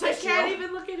muscle I tissue. can't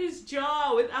even look at his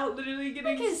jaw without literally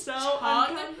getting Like his so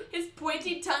tongue, uncomfortable. his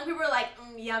pointy tongue. People are like,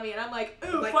 yummy, and I'm like,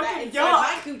 ooh, Like fucking that inside yuck.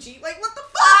 my coochie. Like, what the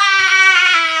fuck?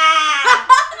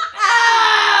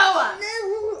 Ah!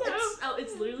 No!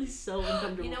 It's literally so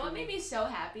uncomfortable. You know what for made me so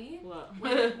happy? What?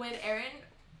 When Eren,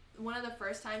 one of the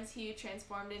first times he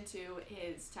transformed into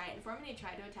his Titan form and he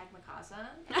tried to attack Mikasa.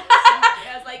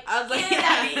 I was like, get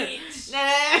yeah. a beach.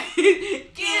 Nah.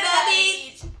 Get a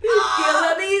beach. Kill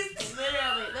a beast.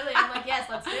 Literally, I'm like, yes,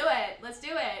 let's do it. Let's do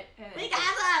it. And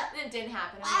Mikasa. it didn't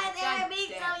happen. Why I'm is like, Eren God being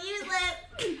damn. so useless?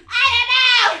 I don't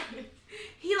know.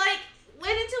 He like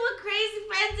went into a crazy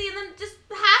frenzy and then just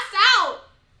passed out.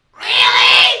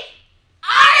 Really?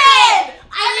 Armin!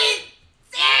 I mean,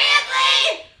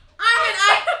 seriously? Armin,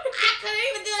 I couldn't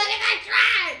even do that if I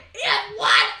tried. He had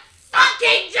one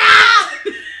fucking job.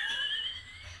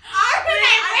 Armin,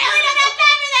 I really don't have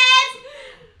time for this.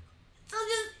 So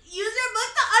just use your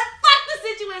book to unfuck the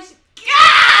situation.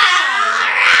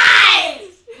 Alright!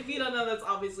 If you don't know, that's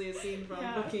obviously a scene from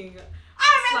fucking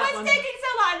Armin, Slap what's on- taking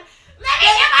so long? Let me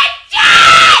do my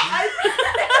shit!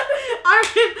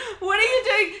 Armin, what are you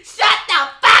doing? Shut the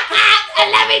fuck up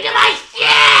and let me do my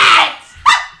shit!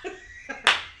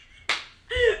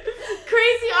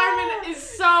 Crazy Armin is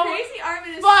so Crazy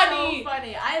Armin is funny. so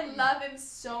funny. I love him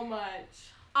so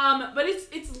much. but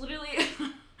it's literally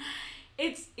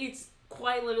it's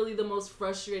quite literally the most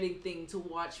frustrating thing to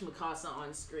watch Mikasa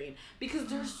on screen because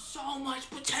there's so much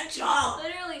potential.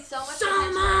 Literally so much So potential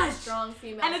in much. a strong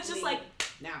female And it's just lead. like,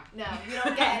 no. No, you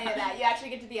don't get any of that. You actually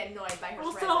get to be annoyed by her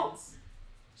Also, presence.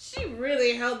 She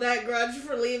really held that grudge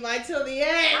for Levi till the end.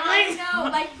 I know.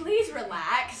 Like, please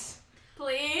relax.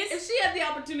 Please. If she had the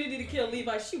opportunity to kill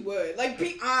Levi, she would. Like,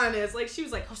 be honest. Like, she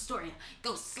was like, Historia,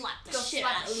 go slap the shit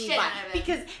out of Levi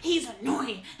because he's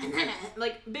annoying. And then,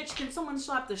 like, bitch, can someone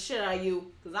slap the shit out of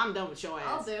you? Because I'm done with your ass.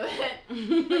 I'll do it.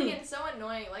 Freaking so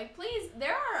annoying. Like, please,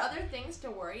 there are other things to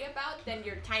worry about than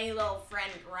your tiny little friend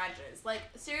grudges. Like,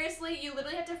 seriously, you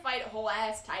literally have to fight whole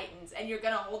ass titans and you're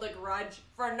gonna hold a grudge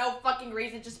for no fucking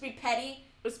reason, just be petty.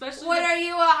 Especially What are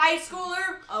you, a high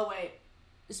schooler? Oh, wait.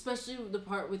 Especially the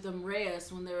part with Reyes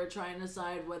when they were trying to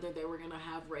decide whether they were gonna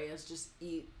have Reyes just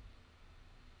eat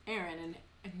Eren,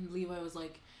 and Levi was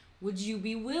like, "Would you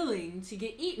be willing to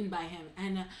get eaten by him?"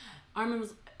 And Eren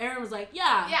was like,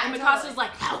 "Yeah." And Mikasa totally. was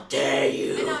like, "How dare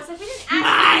you?" I know, it's like, we didn't My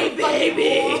ask you, fucking baby.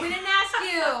 whore. We didn't ask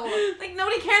you. Like,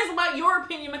 nobody cares about your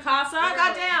opinion, Mikasa.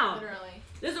 Goddamn. Literally.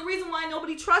 There's a reason why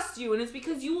nobody trusts you, and it's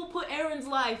because you will put Eren's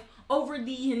life over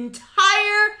the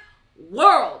entire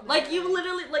world. Like, you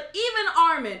literally, like, even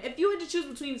Armin, if you had to choose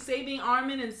between saving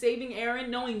Armin and saving Eren,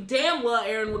 knowing damn well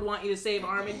Eren would want you to save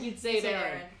Armin, you'd save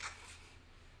Eren.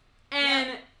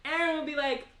 And Eren would be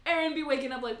like, Eren be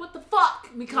waking up like, what the fuck,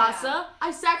 Mikasa? Yeah.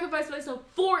 I sacrificed myself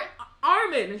for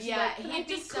Armin. And she's Yeah, like, he'd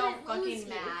be so fucking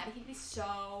mad. He'd be so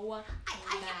mad.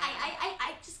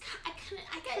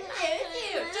 I couldn't live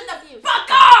with you. Shut the fuck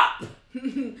up!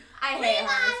 I hate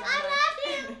her so much.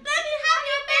 you. Let me have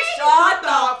your baby. Shut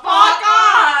the fuck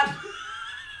up!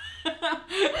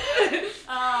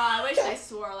 I wish I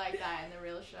swore like that in the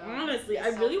real show. Honestly, It's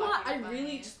I so really fucking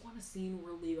funny. just want a scene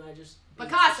where Levi just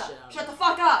Mikasa, shut the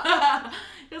fuck up!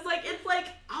 it's like,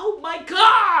 oh my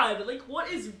god! Like,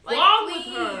 what is wrong with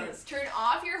her? Please, turn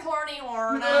off your horny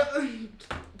horn.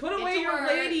 Put Get away to your work.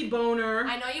 lady boner.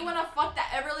 I know you want to fuck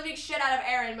that ever-living shit out of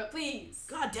Eren, but please.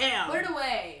 God damn. Put it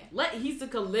away. Let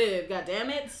Hisoka live, god damn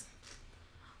it.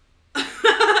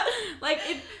 Like,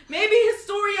 if maybe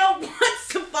Historia wants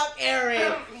to fuck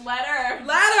Eren. Let her.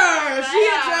 Let her. She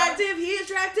Let her. attractive, he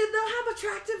attractive, they'll have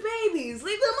attractive babies.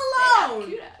 Leave them alone.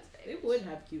 Cute ass They babies. would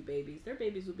have cute babies. Their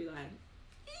babies would be like,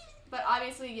 But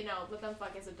obviously, you know, let them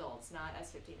fuck as adults, not as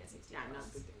 15 and 16 yeah, year not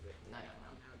olds. good. No.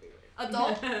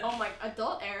 Adult? Oh my,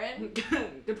 adult Eren?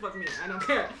 Good fuck me. I don't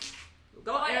care.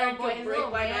 Adult Eren boy, could his break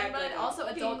little my man, back. but like a also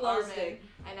adult glow Armin. stick.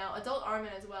 I know, adult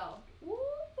Armin as well. Ooh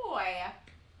boy.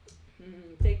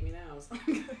 Take me now.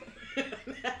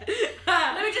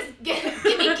 Let me just give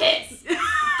me a kiss.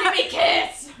 Give me a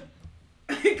kiss.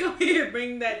 Come here,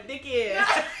 bring that dick in.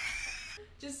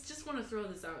 Just want to throw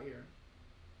this out here.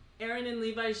 Eren and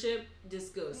Levi ship,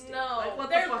 disgusting. No, like, what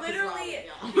they're the fuck literally is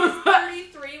wrong with y'all?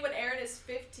 33 when Eren is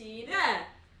 15. Yeah.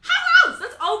 How else?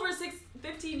 That's over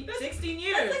 16 years. That's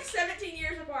like 17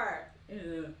 years apart.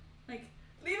 Yeah. Like,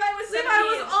 Levi was 17. Levi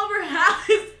was over half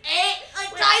his age,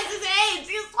 like twice his age.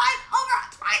 He was twice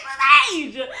his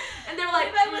age. And they were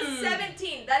like, Levi was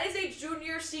 17. That is a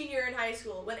junior, senior in high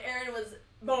school when Eren was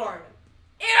born.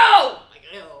 Ew! Like,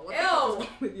 ew. What the fuck is wrong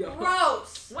with y'all?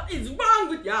 Gross. What is wrong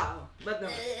with y'all? But no.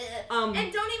 And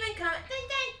don't even comment. The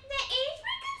age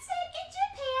for consent in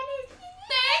Japan is 13.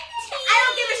 I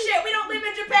don't give a shit. We don't live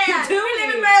in Japan. We live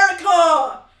in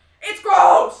America. It's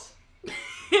gross.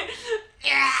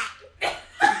 Yeah.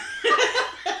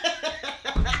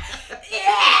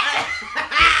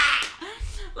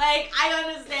 Like, I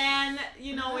understand,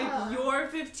 you know, if you're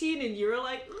 15 and you're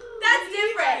like, that's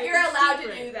different. You're allowed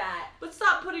different. to do that. But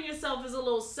stop putting yourself as a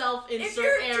little self-insert If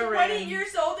you're Eren. 20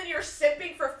 years old and you're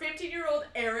simping for 15-year-old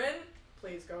Eren,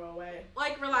 please go away.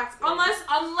 Like, relax.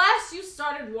 Unless you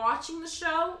started watching the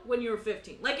show when you were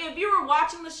 15. Like, if you were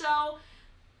watching the show,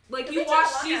 like, you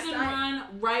watched season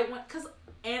 1 right when, because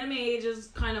anime age is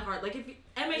kind of hard. Like, if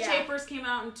MHA first came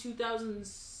out in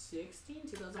 2016,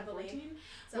 2014,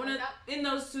 in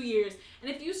those 2 years, and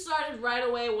if you started right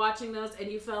away watching those and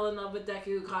you fell in love with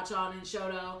Deku, Kachan, and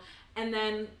Shoto, and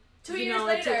then 2 years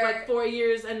later, it took like 4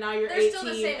 years, and now you're 18,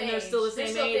 and they're still the same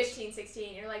age. They're still 15,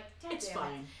 16. You're like, it's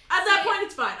fine. At that point,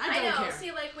 it's fine. I don't care.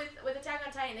 See, like with Attack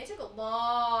on Titan, they took a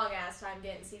long ass time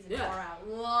getting season 4 out.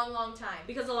 Long time.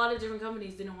 Because a lot of different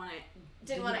companies didn't want to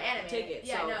animate take it.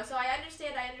 Yeah, no. So I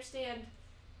understand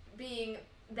being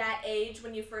that age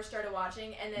when you first started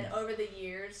watching, and then over the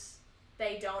years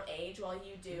they don't age while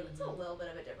you do. It's a little bit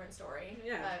of a different story.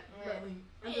 Yeah. But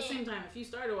at the same time, if you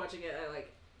started watching it at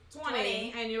like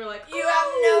 20 and you were like, you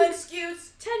have no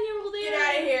excuse. 10-year-old Eren. Get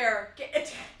out of here. 10-year-old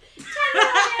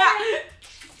Eren.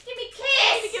 Give me a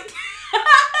kiss.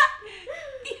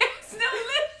 Yes, no,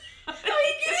 oh,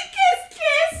 you get a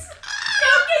kiss.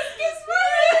 No kiss,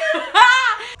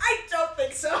 I don't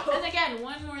think so. And again,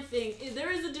 one more thing.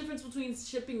 There is a difference between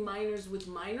shipping minors with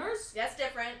minors. That's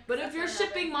different. But if you're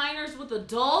shipping minors with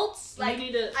adults, like, you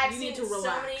need to I've relax. seen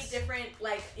so many different,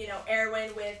 like, you know,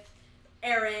 Erwin with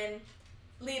Eren,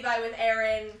 Levi with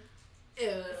Eren.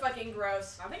 Ew. Fucking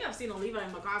gross. I think I've seen a Levi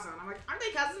and Mikasa, and I'm like, aren't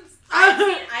they cousins?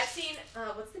 I've seen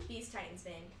what's the Beast Titan's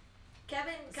name?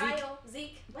 Kevin, Kyle,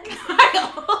 Zeke. What is it?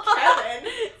 Kevin.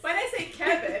 Why did I say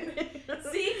Kevin?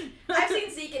 Zeke. I've seen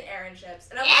Zeke and Eren ships,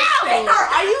 and I'm like, they are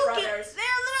half brothers.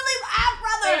 They're literally half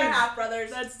brothers. They're half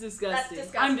brothers. That's disgusting. That's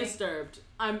disgusting. I'm disturbed.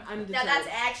 I'm disturbed. Now that's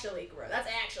actually gross.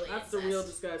 That's the real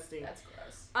disgusting. That's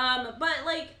gross. But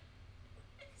like,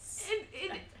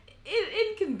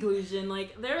 in conclusion,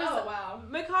 like there's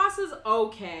Mikasa's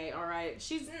okay, all right.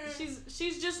 She's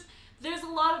just. There's a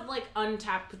lot of like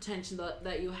untapped potential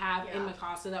that you have in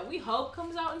Mikasa that we hope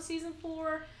comes out in season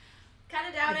 4. Kind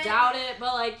of doubt it. Doubt it,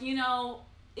 but like, you know,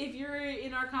 if you're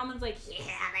in our comments like,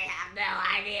 yeah, they have no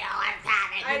idea what's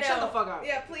happening. Like, shut the fuck up.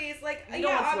 Yeah, please. Like,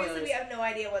 obviously we have no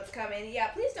idea what's coming. Yeah,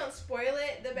 please don't spoil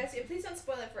it. Please don't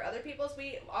spoil it for other people's.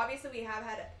 We have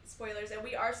had spoilers, and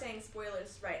we are saying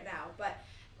spoilers right now, but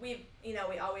we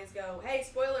always go, hey,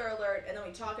 spoiler alert, and then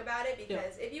we talk about it,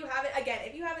 because if you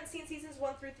haven't seen seasons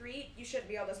 1 through 3, you shouldn't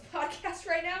be on this podcast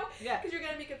right now, because you're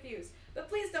gonna be confused. But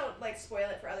please don't like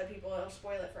spoil it for other people or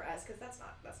spoil it for us, because that's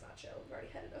not chill. We've already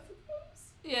had enough of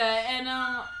those. Yeah, and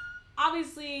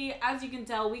obviously, as you can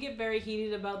tell, we get very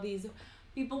heated about these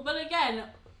people, but again,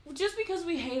 just because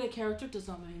we hate a character does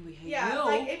not mean we hate you. Yeah,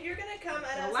 like if you're gonna come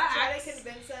at us and try to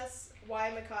convince us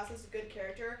why Mikasa's a good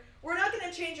character, we're not going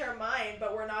to change our mind,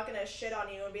 but we're not going to shit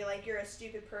on you and be like, you're a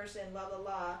stupid person, la la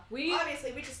la.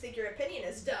 Obviously, we just think your opinion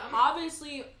is dumb.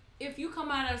 Obviously, if you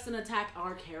come at us and attack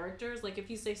our characters, like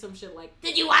if you say some shit like,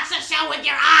 did you watch the show with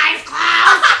your eyes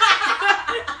closed?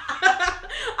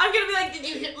 I'm going to be like, did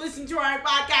you listen to our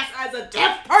podcast as a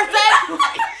deaf person?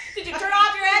 Did you turn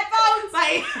off your headphones?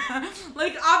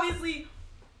 Like obviously,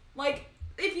 like,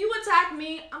 if you attack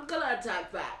me, I'm gonna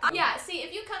attack back. Yeah, see,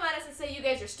 if you come at us and say you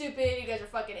guys are stupid, you guys are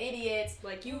fucking idiots,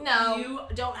 like you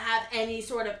don't have any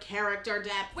sort of character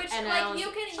depth. Which like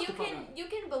you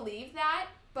can believe that,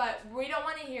 but we don't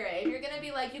want to hear it. If you're gonna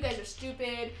be like, you guys are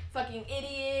stupid, fucking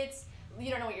idiots, you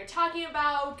don't know what you're talking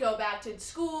about, go back to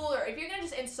school, or if you're gonna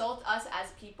just insult us as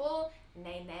people,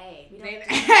 nay. We're not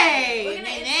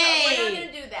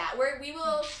gonna do that. We're we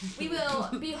will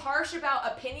be harsh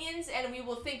about opinions, and we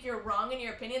will think you're wrong in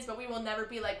your opinions, but we will never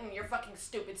be like, you're fucking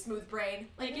stupid, smooth brain.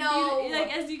 Like, no.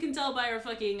 As you can tell by our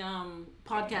fucking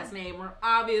podcast name, we're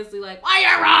obviously like, why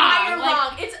you're wrong?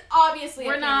 Wrong. It's obviously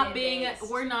your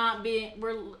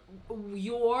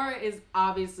is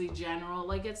obviously general.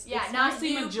 Like, it's not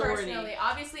you majority. Personally.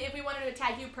 Obviously, if we wanted to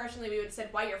attack you personally, we would have said,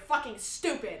 why you're fucking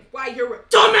stupid. Why you're a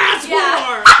dumbass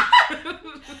whore.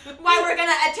 Why we're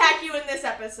gonna attack you in this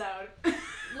episode.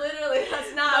 Literally,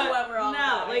 that's not what we're all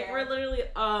about. No, like, here. we're literally,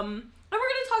 and we're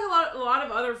gonna talk a lot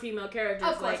of other female characters.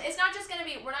 Of course, it's not just gonna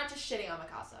be. We're not just shitting on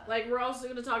Mikasa. Like, we're also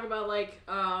gonna talk about, like,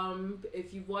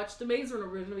 if you've watched The Maze Runner,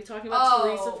 we're gonna be talking about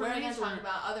Teresa from Maze Runner.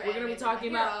 We're gonna be talking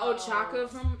about Ochaka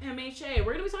from MHA.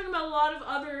 We're gonna be talking about a lot of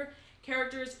other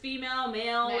characters, female,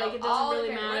 male. Like, it doesn't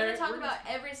really matter. We're gonna talk about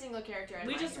every single character.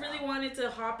 We just really wanted to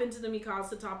hop into the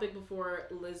Mikasa topic before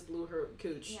Liz blew her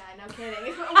cooch. Yeah, no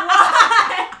kidding.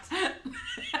 What?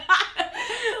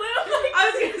 I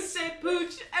was gonna say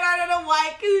pooch, and I don't know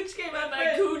why cooch came out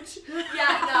my cooch.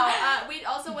 Yeah, no. We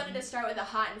also wanted to start with a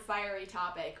hot and fiery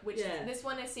topic, which this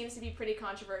one seems to be pretty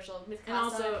controversial.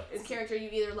 Mikasa is a character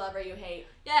you either love or you hate.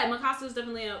 Yeah, Mikasa is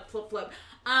definitely a flip.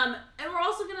 And we're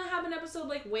also gonna have an episode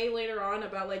like way later on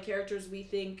about like characters we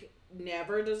think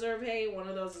never deserve hate. One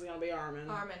of those is gonna be Armin.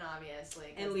 Armin,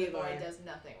 obviously, and Levi. The boy does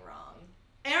nothing wrong.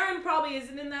 Eren probably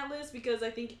isn't in that list because I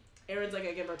think Eren's like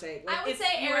a give or take. Like, I would say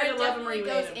Eren definitely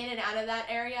goes in and out of that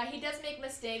area. He does make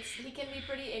mistakes. He can be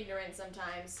pretty ignorant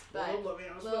sometimes, but what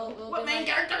main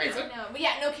character is it? No, but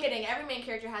yeah, no kidding. Every main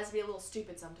character has to be a little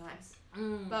stupid sometimes,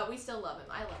 but we still love him.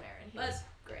 I love Eren. He's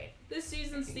great. This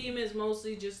season's theme is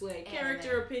mostly just like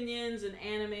character opinions and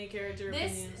anime character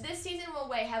opinions. This season will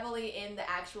weigh heavily in the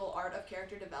actual art of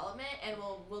character development, and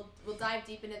we'll dive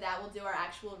deep into that. We'll do our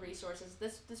actual resources.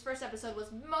 This first episode was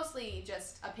mostly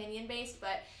just opinion based,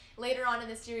 but later on in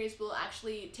the series, we'll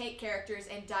actually take characters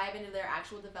and dive into their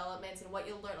actual developments and what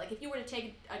you'll learn. Like, if you were to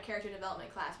take a character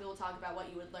development class, we will talk about what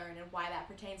you would learn and why that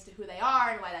pertains to who they are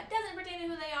and why that doesn't pertain to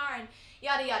who they are and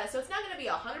yada yada. So it's not going to be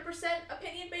 100%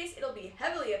 opinion-based. It'll be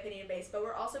heavily opinion-based, but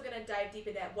we're also going to dive deep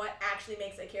into what actually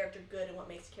makes a character good and what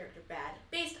makes a character bad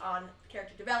based on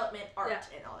character development, art,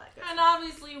 and all that good stuff. And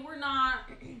obviously, we're not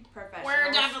professionals.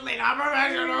 We're definitely not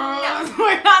professionals. No.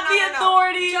 We're not the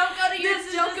authority.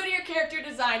 Don't go to your character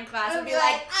design class and be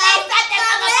like, I thought this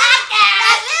was a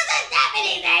podcast. This is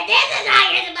Stephanie said this is how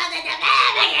you're supposed to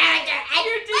develop a character. And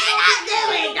we're not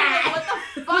doing that. What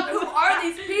the fuck? Who are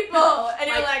these people? And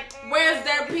you're like, where's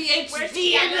their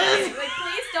PhD in this? Like,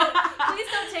 please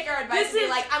don't take our advice and be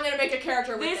like, I'm gonna make a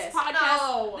character with this.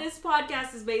 This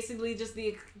podcast is basically just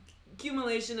the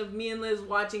accumulation of me and Liz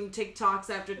watching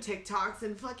TikToks after TikToks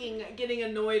and fucking getting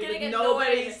annoyed with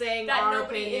nobody saying that our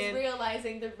nobody opinion. Is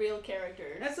realizing the real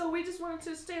characters. And so we just wanted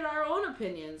to state our own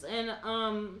opinions and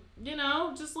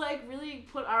just like really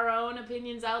put our own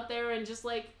opinions out there and just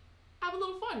like have a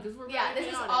little fun because we're this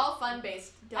is all fun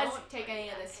based. Don't take any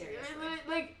of this seriously.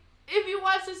 Like, if you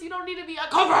watch this, you don't need to be a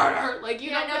converter. Like, you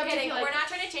don't no have kidding. to be like, we're not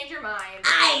trying to change your mind.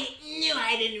 I knew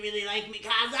I didn't really like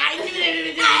Mikasa. I knew there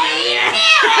was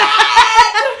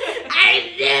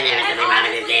something wrong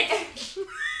with this.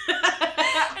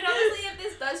 And honestly, if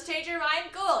this does change your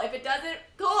mind, cool. If it doesn't,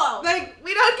 cool. Like,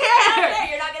 we don't care.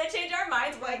 You're not gonna change our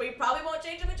minds. Like, we probably won't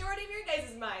change the majority of your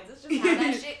guys' minds. It's just how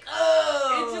that shit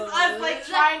goes. It's just us like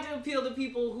trying to appeal to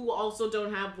people who also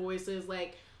don't have voices.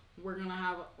 Like, we're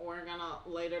gonna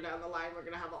later down the line, we're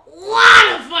gonna have a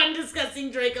lot of fun discussing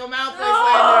Draco Malfoy slander.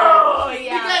 Oh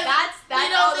yeah, because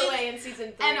that's all the way in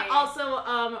season 3. And also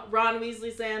Ron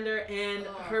Weasley slander and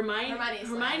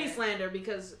Hermione slander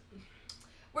because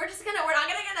we're not gonna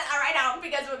right now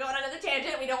because we're going on another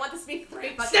tangent. We don't want this to be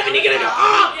 3 fucking Stephanie gonna go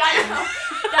off! Yeah, I know.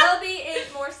 That'll be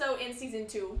it more so in season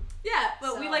 2. Yeah,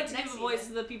 but we like to give a voice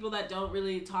to the people that don't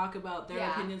really talk about their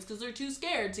opinions because they're too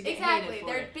scared to get hated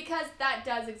for it. Because that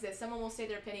does exist. Someone will say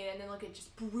their opinion and then they'll get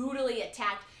just brutally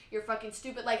attacked. You're fucking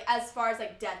stupid. Like, as far as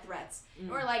like death threats.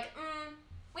 We're like,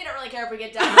 we don't really care if we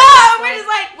get death threats. We're just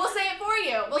like, we'll say it for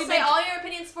you. We'll say all your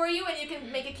opinions for you and you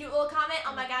can make a cute little comment.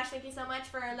 Oh my gosh, thank you so much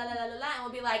for la la la la la. And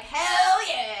we'll be like, hell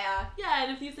yeah. Yeah,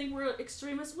 and if you think we're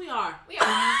extremists, we are. We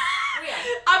are.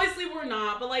 Obviously we're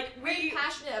not, but like we're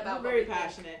passionate about we're very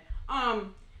passionate.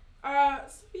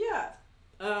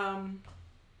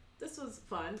 This was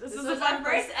fun. This was a fun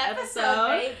first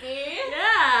episode, baby.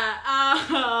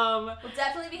 Yeah. We'll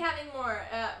definitely be having more.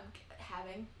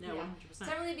 100%.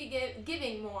 Definitely be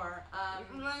giving more.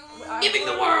 Giving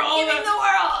the world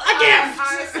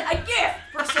a gift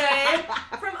per se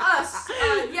from us,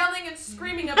 yelling and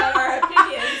screaming about our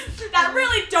opinions that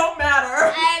really don't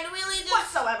matter And really just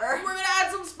whatsoever. We're gonna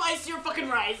add some spice to your fucking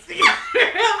rice.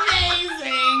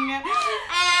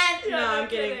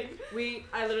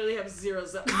 I literally have 0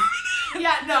 stuff.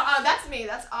 Yeah, no, that's me.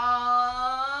 That's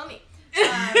all me.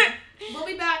 We'll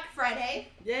be back Friday.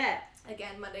 Yeah.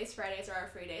 Again, Mondays, Fridays are our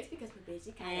free days because we're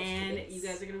busy college And students. you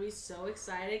guys are going to be so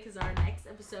excited because our next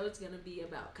episode is going to be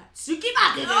about Katsuki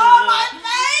Bakugo. Oh, my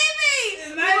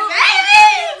baby!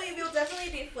 We'll definitely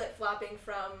be flip-flopping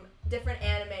from different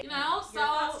anime. You know, Your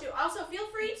thoughts too. Also, feel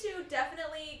free to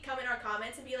definitely come in our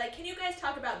comments and be like, can you guys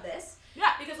talk about this?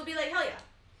 Yeah. Because we'll be like, hell yeah.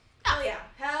 Hell yeah.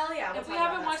 Hell yeah. If we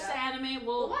haven't watched the anime,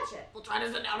 we'll watch it. We'll try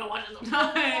to sit down and watch it We'll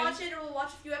sometime. watch it, or we'll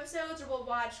watch a few episodes, or we'll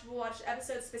watch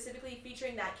episodes specifically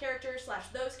featuring that character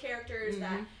 / those characters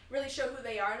that really show who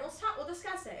they are, and we'll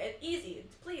discuss it. It's easy.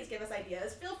 Please give us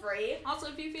ideas. Feel free. Also,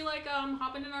 if you feel like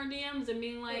hopping in our DMs and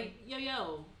being like,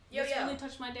 yo, this really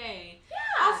touched my day.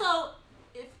 Yeah. Also,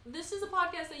 if this is a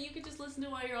podcast that you can just listen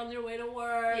to while you're on your way to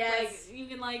work, Yes. you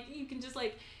can just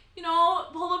you know,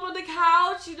 pull up on the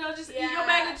couch, you know, just eat your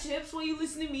bag of chips while you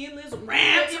listen to me and Liz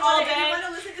rant all day. If you want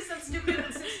to listen to some stupid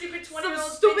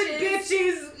 20-year-old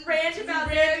bitches rant about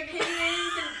their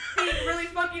opinions and being really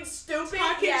fucking stupid,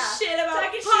 talking shit about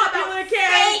Talking popular shit about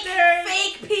characters,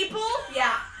 fake people.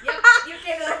 Yeah, yep, you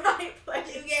came to the right place.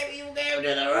 You came to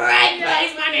the right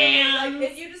place, my man.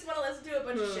 Like, if you just want to listen to a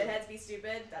bunch of shitheads be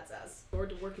stupid, that's us. Or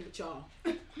to working with y'all.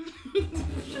 Shut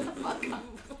the fuck up.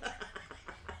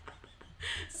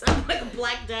 Sound like a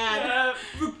black dad. I'm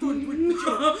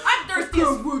thirsty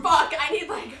as fuck. I need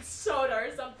like a soda or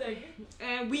something.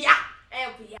 And we out.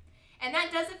 And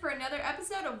that does it for another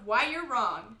episode of Why You're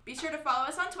Wrong. Be sure to follow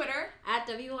us on Twitter At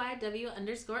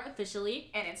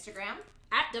WYW_officially. and Instagram.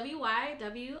 At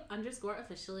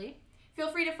WYW_officially.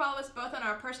 Feel free to follow us both on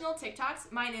our personal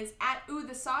TikToks. Mine is at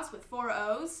 @oothesauce with 4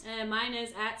 O's. And mine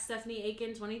is at Stephanie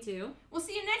Aiken 22. We'll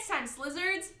see you next time,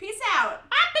 Slizzards. Peace out.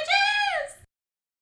 Bye, bitches!